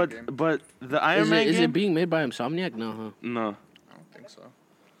Iron Man game. but the Iron Man Is game, it being made by Insomniac? No, huh? no, I don't think so.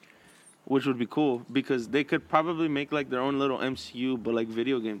 which would be cool because they could probably make like their own little MCU, but like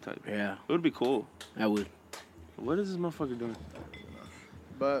video game type. Yeah, It would be cool. I would. What is this motherfucker doing?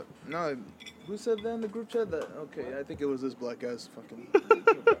 But no, who said that in the group chat? That okay, I think it was this black ass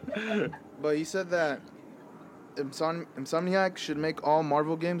fucking. But he said that Insomniac should make all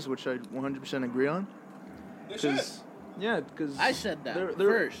Marvel games, which I 100% agree on. Because I said that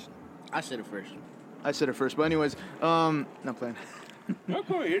first. I said it first. I said it first, but anyways, not playing. No,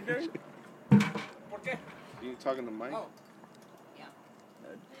 come here, Derek. You talking to Mike? Oh.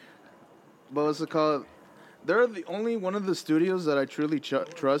 But what's it called? They're the only one of the studios that I truly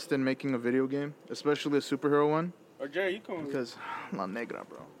trust in making a video game, especially a superhero one. Or Jerry, you come. Because La Negra,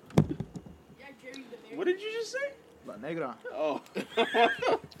 bro. Yeah, Jerry's the mayor. What did you just say? La Negra. Oh, what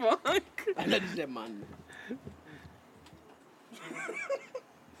the fuck? I thought you said man.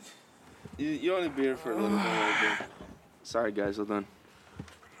 You only be here for a little bit. Okay. Sorry, guys. Hold on.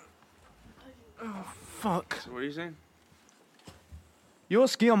 Fuck. So what are you saying? Yo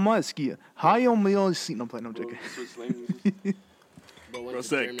ski on my ski. Hi on me on seat. No, play. No, I'm joking. Switch languages. What's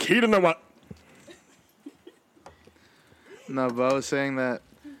that? Key to the what? No, but I was saying that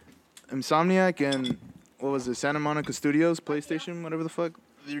Insomniac and what was it, Santa Monica Studios, PlayStation, whatever the fuck.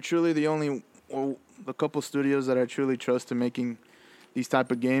 They're truly the only, well, the couple studios that I truly trust in making these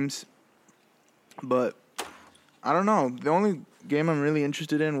type of games. But I don't know. The only game I'm really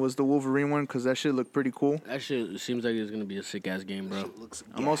interested in was the Wolverine one because that shit looked pretty cool. That shit seems like it's gonna be a sick ass game, bro.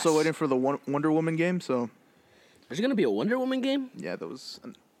 I'm also waiting for the Wonder Woman game. So Is it gonna be a Wonder Woman game? yeah,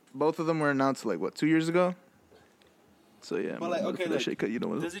 both of them were announced like what, 2 years ago. So yeah, But, like, I'm okay, for that like, shit, 'cause you know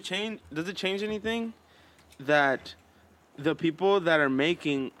what? Does it change anything that the people that are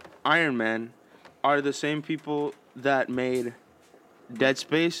making Iron Man are the same people that made Dead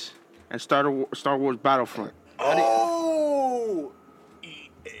Space and Star Wars Battlefront? Oh, EA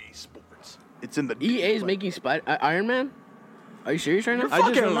Sports. It's in the EA is making Iron Man. Are you serious right now?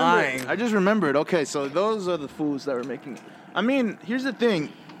 I just remembered. Okay, so those are the fools that were making it. I mean, here's the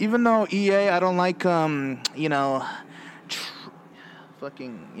thing. Even though EA, I don't like, fucking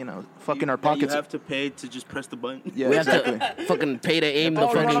our pockets. You have to pay to just press the button. Yeah, We exactly. have to fucking pay to aim the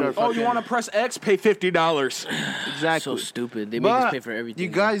fucking. You want to press X? Pay $50. Exactly. So stupid. They make us pay for everything. You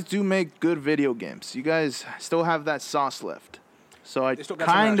guys do make good video games. You guys still have that sauce left. So I still got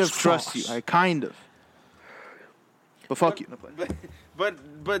some kind of of that trust you. sauce. I kind of. But fuck you.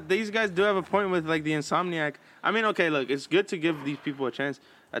 But these guys do have a point with like the Insomniac. I mean, okay, look, it's good to give these people a chance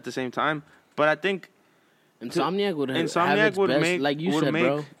at the same time, but I think Insomniac would have Insomniac its would best, make like you would said, make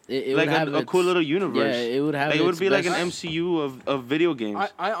bro. It like would have a cool little universe. Yeah, it would have. Like, it would its be like an best- MCU of video games.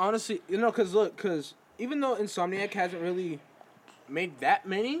 I honestly, because even though Insomniac hasn't really made that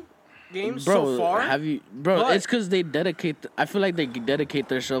many games Bro, so far. have you, bro? but- It's because they dedicate. I feel like they dedicate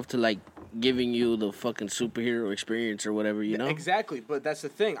themselves to like giving you the fucking superhero experience or whatever. You know? Exactly, but that's the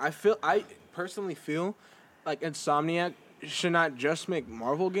thing. I personally feel like Insomniac should not just make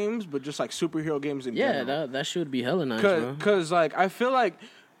Marvel games, but just like superhero games in Yeah, general. that should be hella nice, bro. Cause like I feel like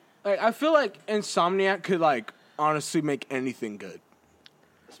Insomniac could like honestly make anything good.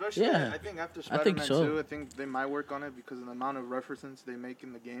 Especially, Yeah, I think after I think Spider-Man so. 2, I think they might work on it because of the amount of references they make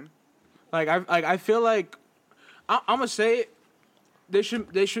in the game. Like I feel like I'm gonna say it, they should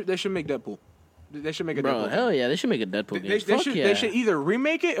make Deadpool. They should make a Bro, Deadpool. hell yeah, they should make a Deadpool game. They Fuck should yeah. they should either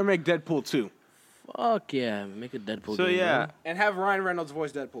remake it or make Deadpool 2 Fuck yeah, make a Deadpool So game. yeah, bro. and have Ryan Reynolds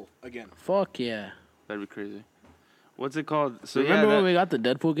voice Deadpool again. Fuck yeah. that'd be crazy. What's it called? So Remember yeah, when we got the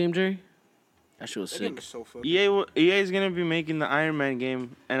Deadpool game, Jerry? That shit was That game sick. is so fucking. EA is gonna be making the Iron Man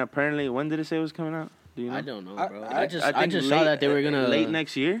game, and apparently, when did it say it was coming out? Do you know? I don't know, I- bro. I- I just I think saw that they were gonna late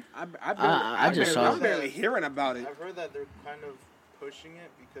next year. I just saw I'm it. barely hearing about it. I've heard that they're kind of pushing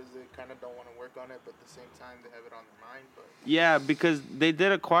it because they kind of don't want to work on it, but at the same time they have it on their mind. But Yeah, because they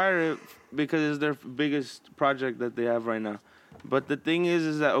did acquire it because it's their biggest project that they have right now. But the thing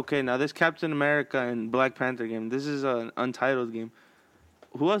is that okay, now this Captain America and Black Panther game, this is an untitled game.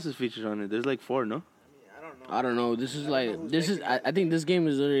 Who else is featured on it? There's like 4, no? I don't know. I don't know. This is I don't know who's making I think this game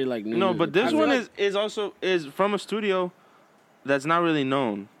is literally like new. No, but this feel one like- is also from a studio that's not really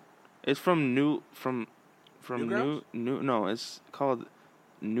known. It's from Newgrounds? no, it's called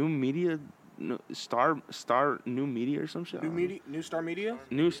New Media, Star New Media or some shit. New Star Media.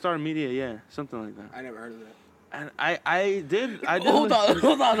 New Star Media, yeah, something like that. I never heard of that. And I did. Hold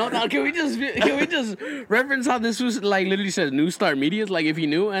on. Can we just reference how this was like literally says New Star Media? Like if he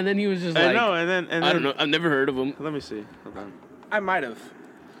knew, and then he was just like, I know, and then I don't know. I've never heard of him. Let me see. Hold on. I might have,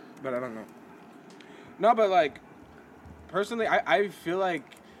 but I don't know. No, but like, personally, I feel like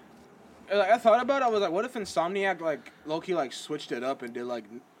I thought about it. I was like, what if Insomniac like low-key like switched it up and did like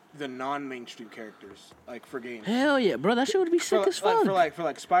the non-mainstream characters like for games? Hell yeah, bro. That shit would be sick as fuck. For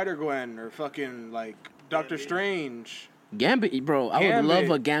like Spider-Gwen or fucking like Doctor Strange. Gambit, bro. I would Gambit. love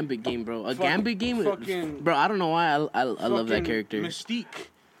a Gambit game, bro. A Gambit game, bro. I don't know why I love that fucking character. Mystique.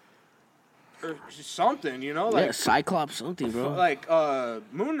 Or something, you know, like Yeah, Cyclops, something, bro. like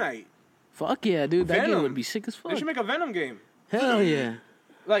Moon Knight. Fuck yeah, dude. That game Venom. would be sick as They fuck. should make a Venom game. Hell yeah.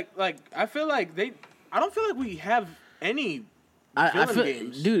 Like I feel like I don't feel like we have any I villain feel,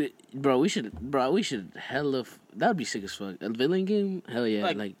 games. dude, we should hella. That would be sick as fuck. A villain game, hell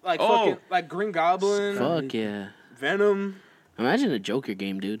yeah. Like fucking like Green Goblin, fuck yeah. Venom. Imagine a Joker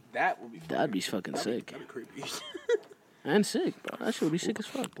game, dude. That would be That'd be fucking sick. That'd be creepy. And sick, bro. That shit would be sick as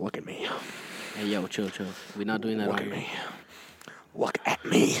fuck. Look at me. Hey, yo, chill. We're not doing that on here. Look at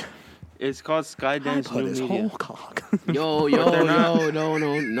me. It's called Skydance New Media. cock. Yo, they're not-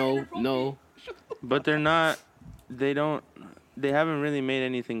 no. But they're not. They haven't really made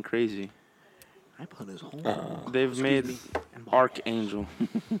anything crazy. I put his whole They've made Archangel.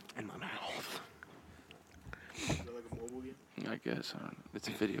 in my mouth. Is it like a mobile game? I guess. I don't know. It's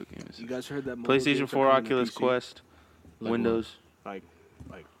a video game. You guys heard that? mobile games PlayStation are 4, coming to Oculus PC? Quest, Like Windows. Like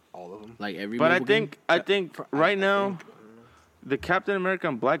all of them. Like every. But I mobile game? think right now, the Captain America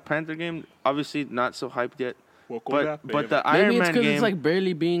and Black Panther game, obviously not so hyped yet. But the Iron Maybe it's Man because game, it's like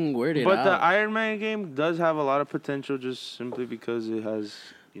barely being worded but out. the Iron Man game does have a lot of potential just simply because it has,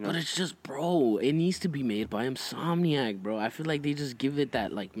 you know. But it's just, bro, it needs to be made by Insomniac, bro. I feel like they just give it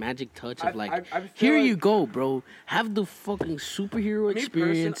that, like, magic touch of, like, I feel here like- you go, bro. Have the fucking superhero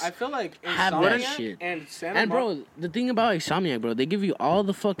experience. I feel like Have that Insomniac shit. and Santa And, bro, the thing about Insomniac, bro, they give you all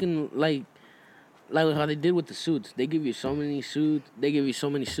the fucking, like how they did with the suits. They give you so many suits. They give you so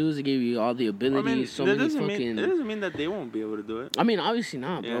many suits. They give you all the I abilities. mean, so that many doesn't fucking... mean it doesn't mean that they won't be able to do it. I mean, obviously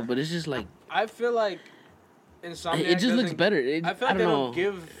not, bro. Yeah. But it's just, like, I feel like Insomniac it just looks doesn't- better. I feel I like don't they know. don't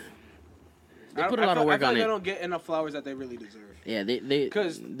give. They put a lot of work I feel on like it. They don't get enough flowers that they really deserve. Yeah,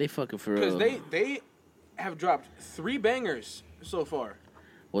 they fucking for Because real. they have dropped 3 bangers so far.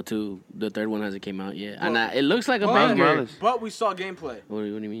 Well, the third one hasn't came out yet, and Well, it looks like a but- banger. Morales. But we saw gameplay. What do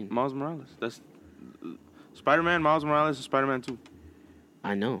you mean? Miles Morales. That's Spider-Man, Miles Morales, and Spider-Man 2.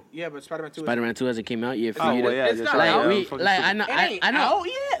 I know. Yeah, but Spider-Man 2 Spider-Man 2 hasn't came out yet. For Oh, you well, to, yeah, it's that's not right. out. like Yeah, we, fucking like stupid. I know, out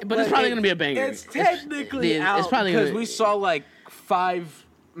yet, but it's probably gonna be a banger. It's technically it's out probably because gonna- we saw like 5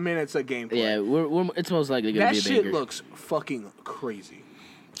 minutes of gameplay. Yeah, it's most likely gonna that be a shit banger. looks fucking crazy.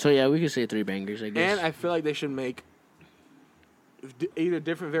 So yeah, we could say 3 bangers, I guess. And I feel like they should make either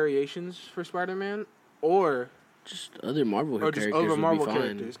different variations for Spider-Man or just other Marvel just characters other would Marvel be fine.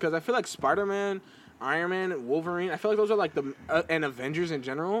 characters. Because I feel like Spider-Man, Iron Man, Wolverine, I feel like those are like and Avengers in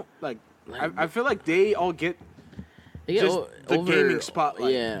general. Like I feel like they all get They get just the gaming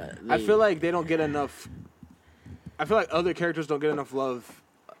spotlight. Yeah, I feel like they don't get enough. I feel like other characters don't get enough love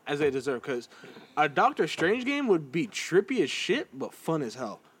as they deserve. Because a Doctor Strange game would be trippy as shit, but fun as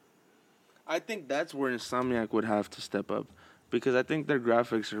hell. I think that's where Insomniac would have to step up because I think their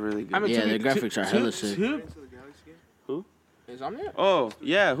graphics are really good. I mean, Yeah, to me- their graphics are hella to- sick. Guardians of the Galaxy game? Who? Insomniac? Oh,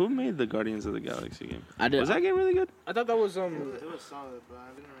 yeah. Who made the Guardians of the Galaxy game? I did. Was that game really good? I thought that was It was solid, but I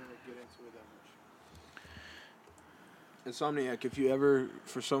didn't really get into it that much. Insomniac. If you ever,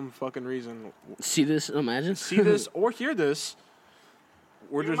 for some fucking reason, See this? Imagine. see this or hear this,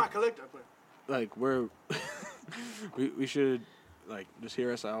 we're You're just my collector. But like we're we should like just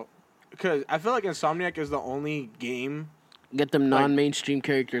hear us out because I feel like Insomniac is the only game. Get them non-mainstream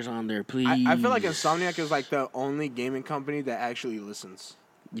characters on there, please. I feel like Insomniac is like the only gaming company that actually listens.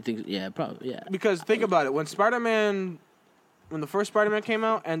 You think? Yeah, probably. Yeah. Because think about it, when the first Spider-Man came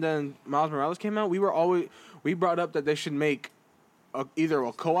out and then Miles Morales came out, we brought up that they should make either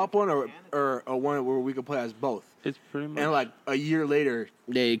a co-op one or a one where we could play as both. It's pretty much. And like a year later,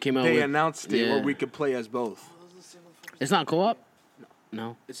 They came out. they with, announced it yeah. where we could play as both. It's not co-op.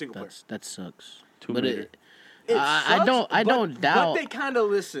 No. It's single player. That sucks. Tomb But Raider. I don't doubt. But they kind of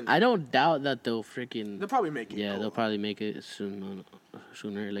listen. I don't doubt that they'll freaking. They'll probably make it. Yeah, they'll co-op. probably make it sooner or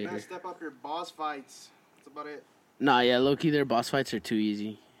you later. gotta step up your boss fights. That's about it. Nah, yeah, low key, their boss fights are too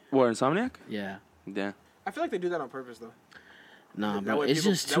easy. What, Insomniac? Yeah. Yeah. I feel like they do that on purpose though. Nah, That bro, way it's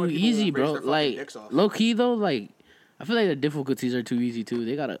people- just that too way people easy, won't raise bro. their fucking Like dicks off. low key though, like I feel like the difficulties are too easy too.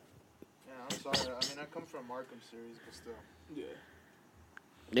 They gotta Yeah, I'm sorry. I mean, I come from Arkham series, but still. Yeah.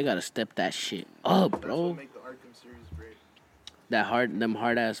 they gotta step that shit up, That's bro. what make the Arkham series great. Them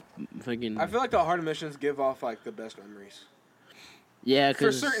hard ass fucking. I feel like the hard missions give off like the best memories. yeah, for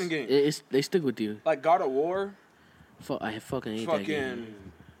cause certain games. they stick with you. Like God of War, I fucking hate that game. fucking.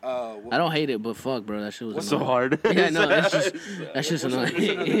 I don't hate it, but fuck, bro, that shit was What's so annoying. hard? Yeah, no, that's just What's another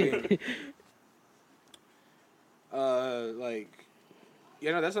annoying. game? Like,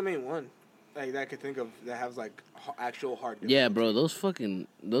 yeah, no, that's the main one. Like that I could think of that has like actual hard. Yeah, bro, those fucking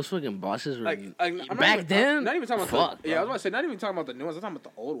bosses were I'm not back even, then. I'm not even talking about. fuck, Yeah, I was bro. about to say not even talking about the new ones. I'm talking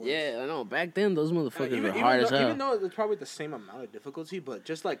about the old ones. Yeah, I know. Back then, those motherfuckers Even, were even hard though, as hell. even though it's probably the same amount of difficulty, but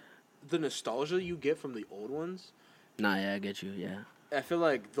just like the nostalgia you get from the old ones. Nah, yeah, I get you. Yeah. I feel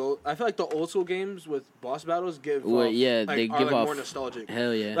like the old school games with boss battles give Well, off, yeah, like, they are, give like, off more nostalgic.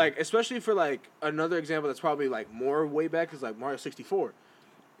 Hell yeah. Like especially for like another example that's probably like more way back is like Mario 64.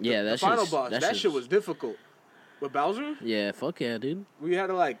 yeah, The that final shit's- boss, that shit was difficult. With Bowser, Yeah, fuck yeah, dude. we had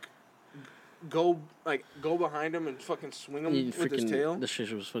to like go behind him and fucking swing him You with his tail. The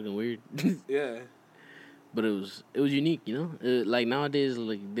shit was fucking weird, Yeah. but it was unique, you know. Like nowadays,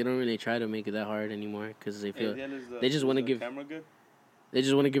 like they don't really try to make it that hard anymore because they feel they just want to give camera good. they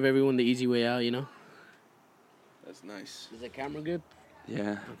just want to give everyone the easy way out, you know. That's nice. Is the camera good?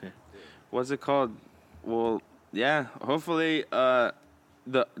 Yeah. Okay. What's it called? Well, yeah. Hopefully,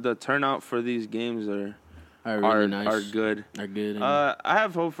 the turnout for these games are Really nice. are good. Are good. and- I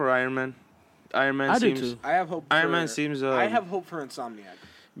have hope for Iron Man. Iron Man I do seems too. I have hope. Iron for, Man seems. I have hope for Insomniac.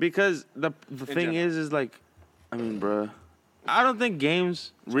 because the thing general. is like, I mean, bruh, I don't think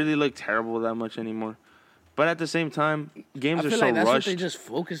games really look terrible that much anymore. But at the same time, games I are feel so like that's rushed. what they just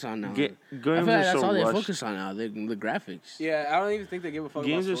focus on now. Games I feel like are that's so all they rushed. focus on now. The graphics. Yeah, I don't even think they give a fuck.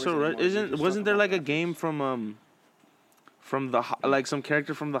 Games about are so stories rushed. anymore. They just Wasn't talk there about like a graphics. game from the like some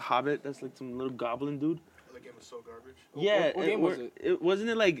character from The Hobbit that's like some little goblin dude? The game was so garbage. Yeah, what game was it? Wasn't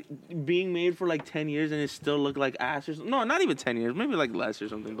it like being made for like 10 years and it still looked like ass or something? No, not even 10 years, maybe like less or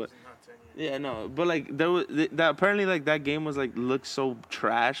something. But Not 10 years. yeah, no, but like there was that apparently like that game was like looked so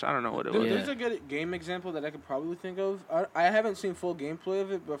trash. I don't know what it was. Yeah. There's a good game example that I could probably think of. I haven't seen full gameplay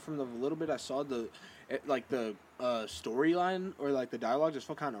of it, but from the little bit I saw, the storyline or like the dialogue just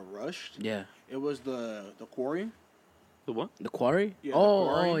felt kind of rushed. Yeah. It was the Quarry. The what? The Quarry? Yeah, the oh,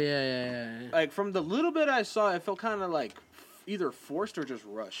 Quarry. yeah. Like from the little bit I saw, it felt kind of like either forced or just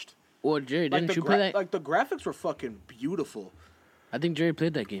rushed. Well, Jerry, Like didn't the you play that? like the graphics were fucking beautiful. I think Jerry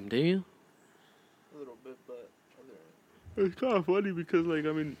played that game, didn't you? A little bit, but It's kind of funny because like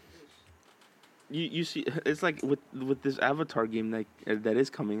I mean, you see, it's like with this Avatar game that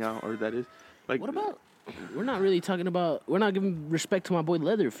is coming out or that is like. What about? We're not really talking about. We're not giving respect to my boy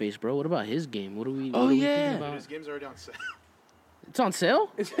Leatherface, bro. What about his game? What are we? Oh, what are we yeah. thinking dude, about? this game's already on sale. It's on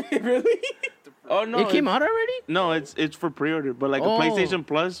sale. Is it really? Oh no! It came it's- out already. No, it's for pre-order, but like Oh. the PlayStation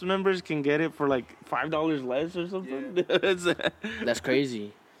Plus members can get it for like $5 less or something. It's- That's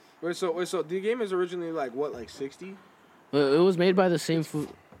crazy. Wait, so the game is originally like what, like 60? But it was made by the same food.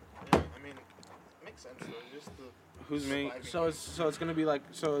 Yeah, I mean, it makes sense though. Just the Who's making? surviving. So it's gonna be like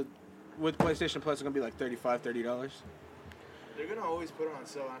with PlayStation Plus, it's gonna be like $35, $30. They're gonna always put it on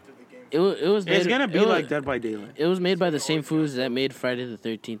sale after the game. It was It's made- gonna be it was- like Dead by Daylight. It was made by the same foods that made Friday the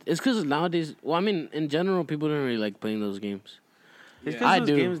 13th. It's because nowadays, well, I mean, in general, people don't really like playing those games. It's I because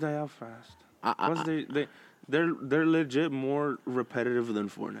do. those games die out fast. Plus, they're legit more repetitive than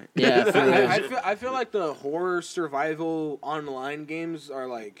Fortnite. Yeah, for real. I feel like the horror survival online games are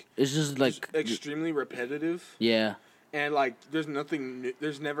like It's just like, extremely repetitive, yeah. and like there's nothing new,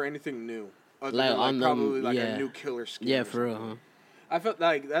 there's never anything new other Like, than like on them, probably like yeah. a new killer scheme. Yeah, or for real, something. huh? I felt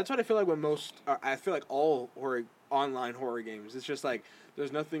like that's what I feel like when most I feel like all online horror games. It's just like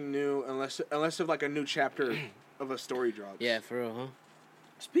there's nothing new unless of like a new chapter of a story drops. Yeah, for real, huh?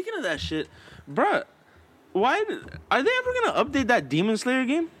 Speaking of that shit, bruh, are they ever gonna update that Demon Slayer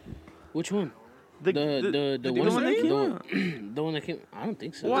game? Which one? The The Demon one Slayer that game? the one that came. I don't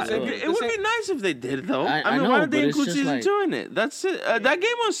think so. Why? same- It would be nice if they did though. I mean, know, why did but they it's include just season like- 2 in it? That's it. That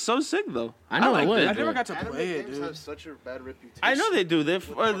game was so sick though. I know it liked was. I never got to Anime play it, games dude. have such a bad reputation. I know they do. The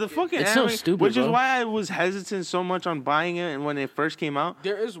fucking It's so anime, stupid, which is bro. why I was hesitant so much on buying it and when it first came out.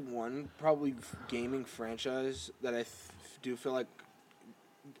 There is one probably gaming franchise that I do feel like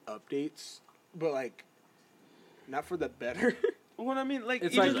updates, but like not for the better. What I mean, like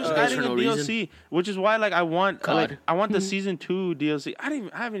It's even like, just just adding for a no DLC, reason. which is why like I want COD. the season 2 DLC. I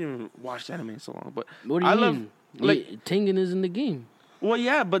haven't even watched anime in so long, but What do you I mean? love like Tengen is in the game. well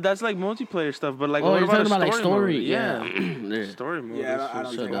yeah, but that's like multiplayer stuff. But like Oh, what you're about talking a about like story? mode? Yeah. Yeah, story mode. Yeah, is I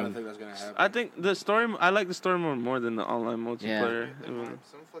don't so think dumb. that's gonna happen. I think the story. I like the story mode more than the online multiplayer.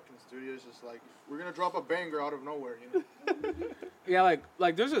 Some fucking studios just like, we're gonna drop a banger out of nowhere, you know? Yeah,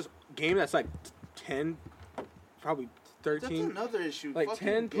 like there's this game that's like 10, probably That's 13. another issue. Like Fucking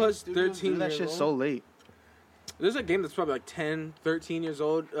 10 game plus studios 13 do that years shit old. so late. There's a game that's probably like 10, 13 years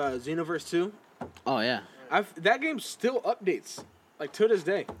old, Xenoverse 2. Oh yeah, That game still updates, like to this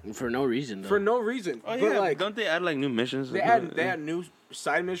day, for no reason though. for no reason. Oh But yeah, like don't they add like new missions? they add new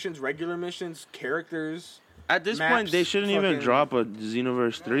side missions, regular missions, characters. At this maps, point, they shouldn't even fucking- drop a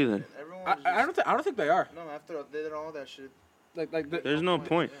Xenoverse 3 then. Everyone I, was I don't think they are. No, after they did all that shit. There's no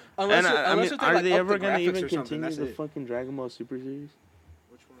point. Unless And it- I unless mean, if they, are like, they up ever the gonna graphics even or something, continue that's the it. fucking Dragon Ball Super series?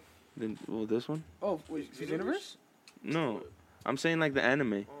 Which one? Then, this one? Oh, wait, Xenoverse? No, I'm saying like the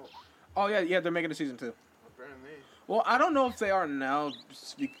anime. Oh yeah, they're making a season 2. Apparently. Well, I don't know if they are now,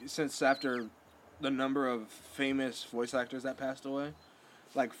 since after the number of famous voice actors that passed away,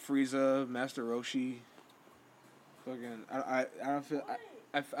 like Frieza, Master Roshi. Fucking, I don't feel,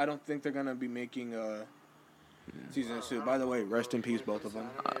 I don't think they're gonna be making season 2. By the way, rest in peace, both of them.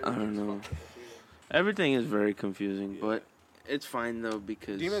 I don't know. Everything is very confusing, but it's fine though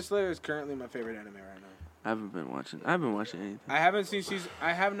because Demon Slayer is currently my favorite anime right now. I haven't been watching anything.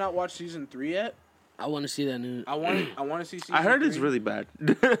 I have not watched season 3 yet. I want to see that new. I want to see season. I heard 3. it's really bad.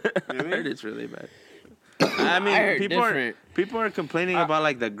 I heard it's really bad. I mean, heard people different. are complaining about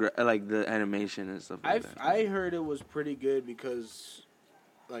like the animation and stuff like that. I heard it was pretty good because,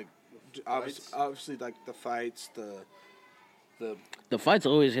 like, obviously like the fights, The fights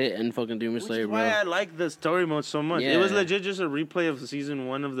always hit in fucking Demon Which Slayer, is why bro. I like the story mode so much. It was Yeah. legit just a replay of season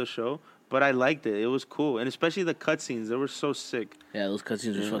 1 of the show, but I liked it. It was cool, and especially the cutscenes. They were so sick. Yeah, those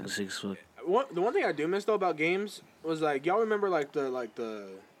cutscenes were Yeah. fucking sick as fuck. the one thing I do miss though about games was like y'all remember the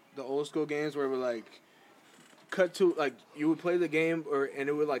old school games where it would like cut to like you would play the game and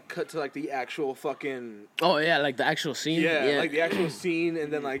it would like cut to like the actual fucking Oh yeah, like the actual scene. like the actual scene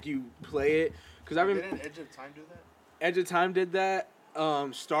and then like you play it because I remember Didn't Edge of Time do that? Edge of Time did that.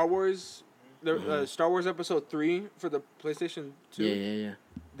 Star Wars, Star Wars Episode 3 for the PlayStation 2. Yeah.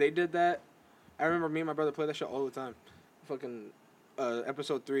 They did that. I remember me and my brother played that shit all the time. Fucking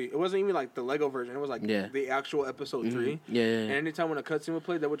Episode 3. It wasn't even like the Lego version. It was like the actual Episode 3. Yeah. And anytime when a cutscene would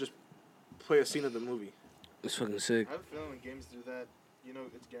play, they would just play a scene of the movie. It's fucking sick. I have a feeling when games do that, you know,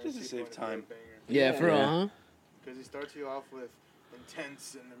 it's guaranteed Just to save going time. be a banger. Yeah, for real, Yeah. huh? Because he starts you off with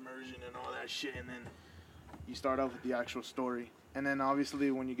intense and immersion and all that shit, and then you start off with the actual story. And then obviously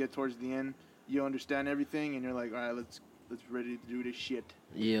when you get towards the end, you understand everything, and you're like, all right, let's ready to do this shit.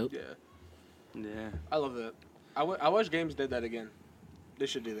 Yep. Yeah. Yeah. I love that. I wish games did that again. They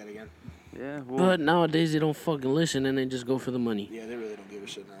should do that again. Yeah. Well, But nowadays they don't fucking listen and they just go for the money. Yeah, they really don't give a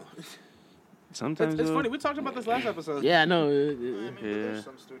shit now. sometimes It's though, funny. We talked about this last episode. Yeah, I know. I mean, but Yeah. there's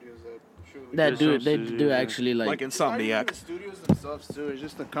some studios that truly That do- they Studios, do yeah. actually like. It's not even the studios themselves too. It's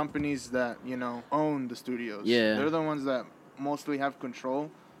just the companies that own the studios. Yeah. They're the ones that mostly have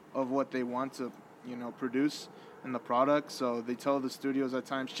control of what they want to produce in the product. So they tell the studios at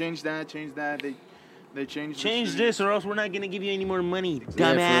times change that. They change change this or else we're not gonna give you any more money, Yeah, for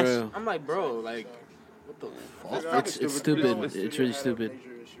dumbass. real. I'm like, bro, like, what the fuck? It's stupid. It's really stupid.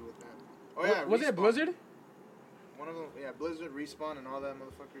 Oh yeah, Was it Respawn. Blizzard? One of them, yeah, Blizzard, Respawn, and all that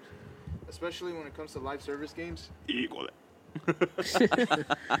motherfuckers. Especially when it comes to live service games. Fucking Because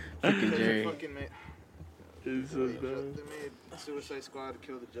they Jerry. fucking made, It's so they dumb. made Suicide Squad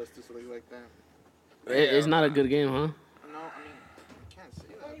kill the Justice League like that. It's not a good game, huh? No, I mean, I can't say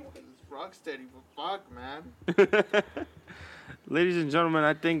that because it's Rocksteady, but fuck, man. Ladies and gentlemen,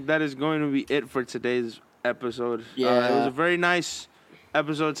 I think that is going to be it for today's episode. Yeah. It was a very nice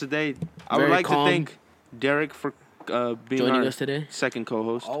episode today. I would Very like calm. to thank Derek for being Joining our us today. second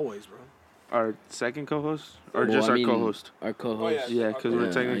co-host. Always, bro. Our second co-host? Or Well, just I our mean, co-host? Our co-host. Oh, Yeah, because we're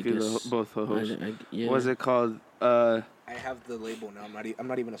Yeah, technically I guess. both co-hosts. Yeah. What's it called? I have the label now. I'm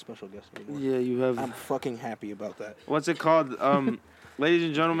not even a special guest anymore. Yeah, you have... I'm fucking happy about that. What's it called? Ladies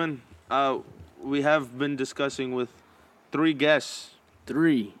and gentlemen, we have been discussing with 3 guests.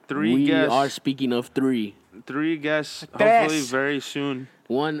 Three. Three We guests. are speaking of 3. 3 guests, Tres. hopefully very soon.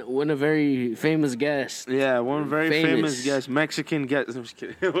 One a very famous guest. Yeah, one very famous, Famous. guest, Mexican guest. I'm just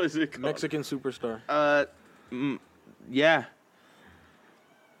kidding. What's it called? Mexican superstar. Yeah.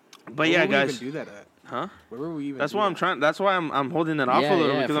 But Where yeah, would we guys. even do that at? Huh? Where were we even? That's do why I'm that? trying. That's why I'm holding it off Yeah, a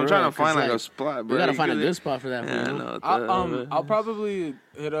little yeah, because for I'm trying real, to find 'cause, like a like, spot. We Bro. gotta find a Because good spot for that. Yeah, I you know? know. I'll probably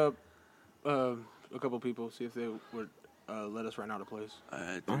hit up a couple people, see if they would let us rent out a place.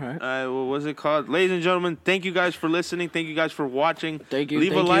 All right. Well, what's it called? Ladies and gentlemen, thank you guys for listening. Thank you guys for watching. Thank you.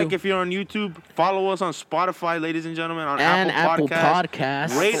 Leave thank a like you. if you're on YouTube. Follow us on Spotify, ladies and gentlemen, on And Apple Podcasts.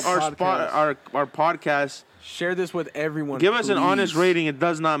 Podcasts. Rate Apple our podcast. Share this with everyone. Give us an please. honest rating. It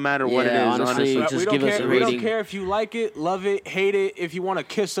does not matter what it is. Yeah, honestly, But just we give don't us care. a We don't rating. care if you like it, love it, hate it. If you want to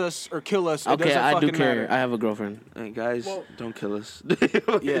kiss us or kill us, it Okay, doesn't I do fucking care. matter. I have a girlfriend. Hey guys, Well- don't kill us.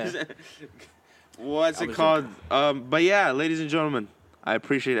 Yeah. What's it was called? But yeah, ladies and gentlemen, I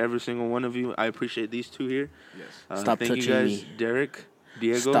appreciate every single one of you. I appreciate these 2 here. Yes. Stop thank you touching guys, me. Derek,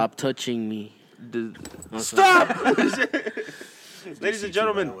 Diego. Stop touching me. Stop! Ladies and by the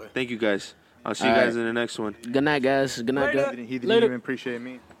gentlemen, way. thank you guys. I'll see you All guys right. in the next one. Good night, guys. Good night, guys. He didn't Later. even appreciate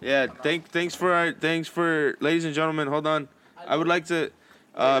me. Yeah, thanks for ladies and gentlemen. Hold on, I would like to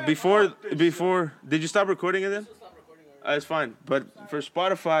before did you stop recording it then? It's fine, but for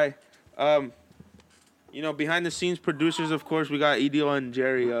Spotify, behind the scenes producers, of course, we got Edil and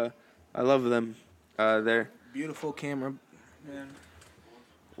Jerry. I love them. There. Beautiful camera.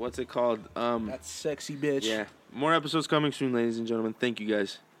 What's it called? That sexy bitch. Yeah, more episodes coming soon, ladies and gentlemen. Thank you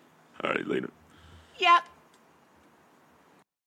guys. All right, later. Yep.